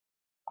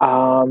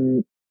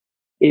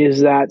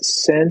 is that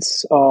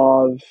sense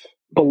of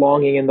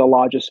belonging in the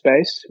larger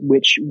space,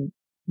 which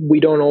we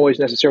don't always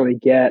necessarily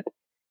get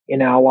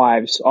in our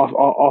lives,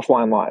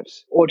 offline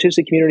lives.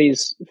 Autistic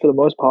communities, for the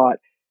most part,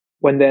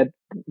 when they're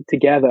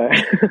together,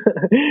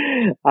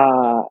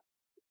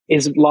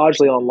 is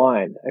largely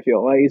online. I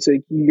feel like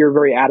you're a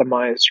very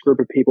atomized group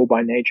of people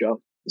by nature.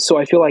 So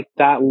I feel like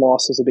that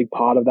loss is a big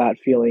part of that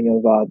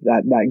feeling of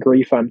that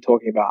grief I'm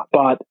talking about.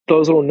 But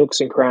those little nooks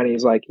and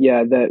crannies, like,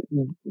 yeah, that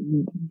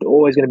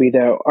always going to be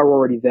there, are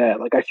already there.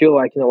 Like, I feel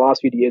like in the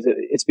last few years,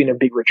 it's been a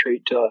big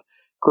retreat to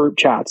group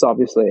chats,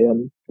 obviously,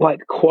 and like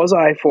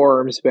quasi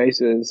forum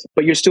spaces.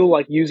 But you're still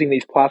like using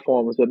these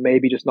platforms, but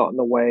maybe just not in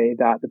the way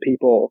that the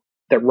people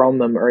that run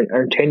them are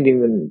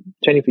intending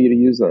for you to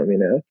use them. You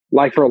know,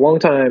 like for a long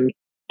time,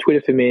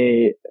 Twitter for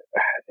me,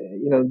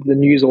 you know, the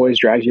news always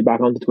drags you back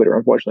onto Twitter,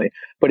 unfortunately.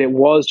 But it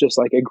was just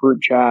like a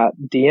group chat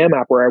DM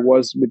app where I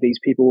was with these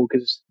people,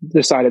 because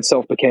the site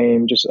itself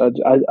became just an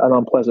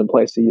unpleasant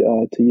place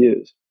to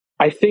use.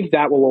 I think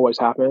that will always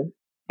happen,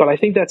 but I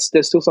think there's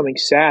still something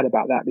sad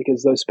about that,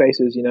 because those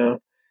spaces, you know,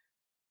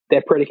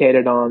 they're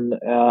predicated on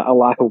a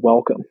lack of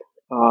welcome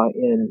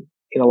in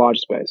a larger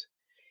space.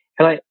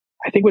 And I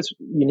think what's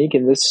unique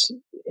in this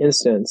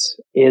instance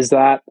is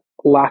that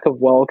lack of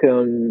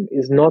welcome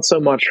is not so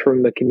much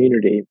from the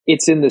community.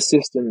 It's in the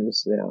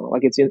systems now.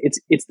 Like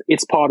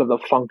it's part of the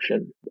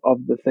function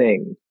of the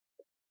thing,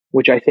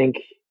 which I think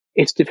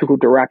it's difficult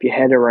to wrap your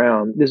head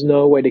around. There's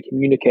no way to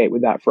communicate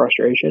with that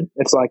frustration.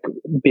 It's like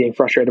being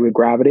frustrated with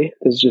gravity.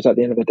 There's just, at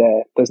the end of the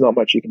day, there's not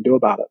much you can do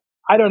about it.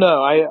 I don't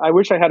know. I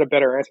wish I had a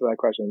better answer to that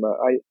question, but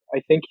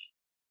I think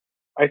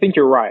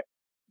you're right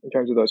in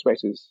terms of those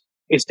spaces.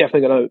 It's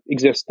definitely going to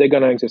exist. They're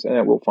going to exist, and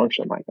it will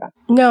function like that.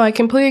 No, I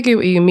completely get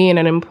what you mean.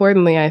 And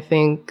importantly, I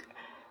think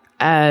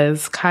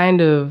as kind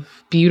of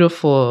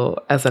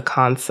beautiful as a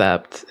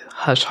concept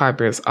hush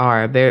harbors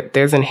are,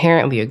 there's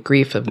inherently a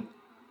grief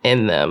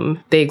in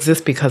them. They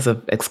exist because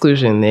of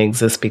exclusion. They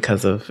exist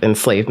because of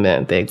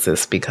enslavement. They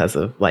exist because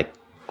of like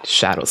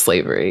shadow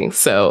slavery.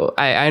 So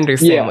I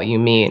understand what you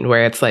mean,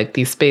 where it's like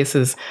these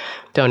spaces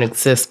don't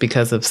exist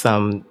because of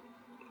some,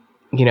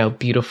 you know,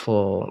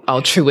 beautiful,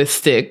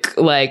 altruistic,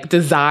 like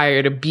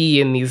desire to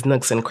be in these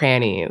nooks and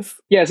crannies.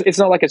 Yes, it's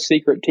not like a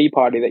secret tea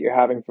party that you're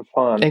having for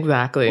fun.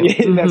 Exactly.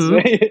 That's,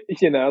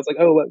 you know, it's like,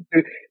 oh, let's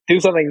do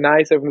something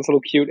nice over this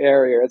little cute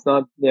area. It's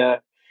not,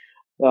 that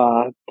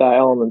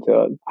element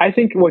to it. I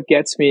think what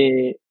gets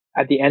me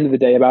at the end of the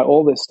day about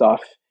all this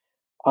stuff,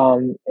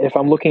 if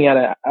I'm looking at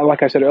it,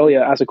 like I said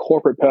earlier, as a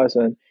corporate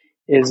person,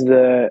 is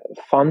the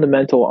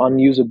fundamental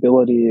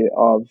unusability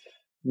of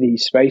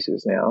these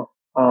spaces now.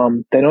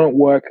 They don't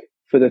work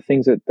for the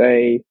things that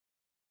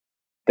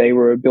they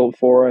were built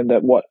for, and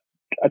that what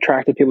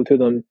attracted people to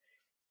them.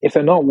 If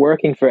they're not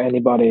working for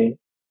anybody,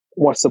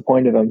 what's the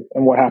point of them,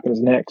 and what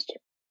happens next?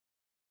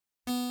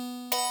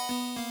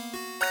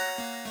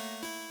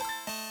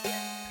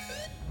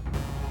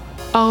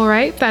 All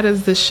right, that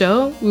is the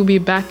show. We'll be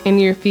back in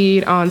your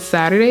feed on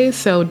Saturday,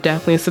 so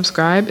definitely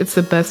subscribe. It's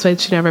the best way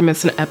to never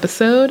miss an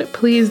episode.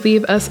 Please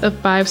leave us a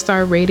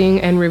 5-star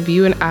rating and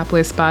review in Apple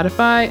or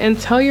Spotify, and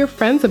tell your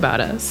friends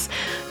about us.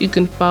 You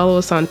can follow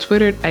us on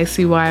Twitter at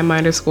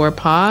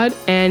ICYM_pod,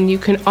 and you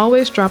can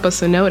always drop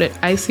us a note at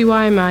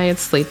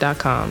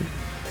ICYMI@slate.com.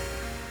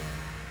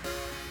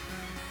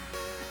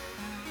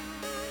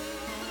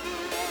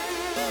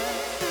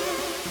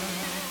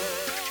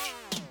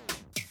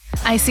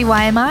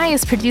 ICYMI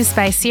is produced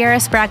by Sierra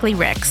Spragley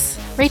Ricks,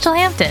 Rachel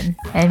Hampton,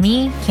 and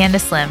me,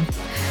 Candace Lim.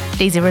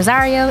 Daisy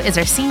Rosario is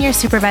our senior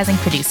supervising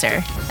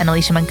producer, and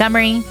Alicia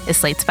Montgomery is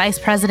Slate's vice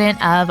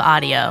president of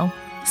audio.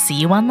 See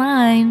you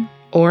online.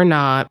 Or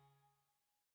not.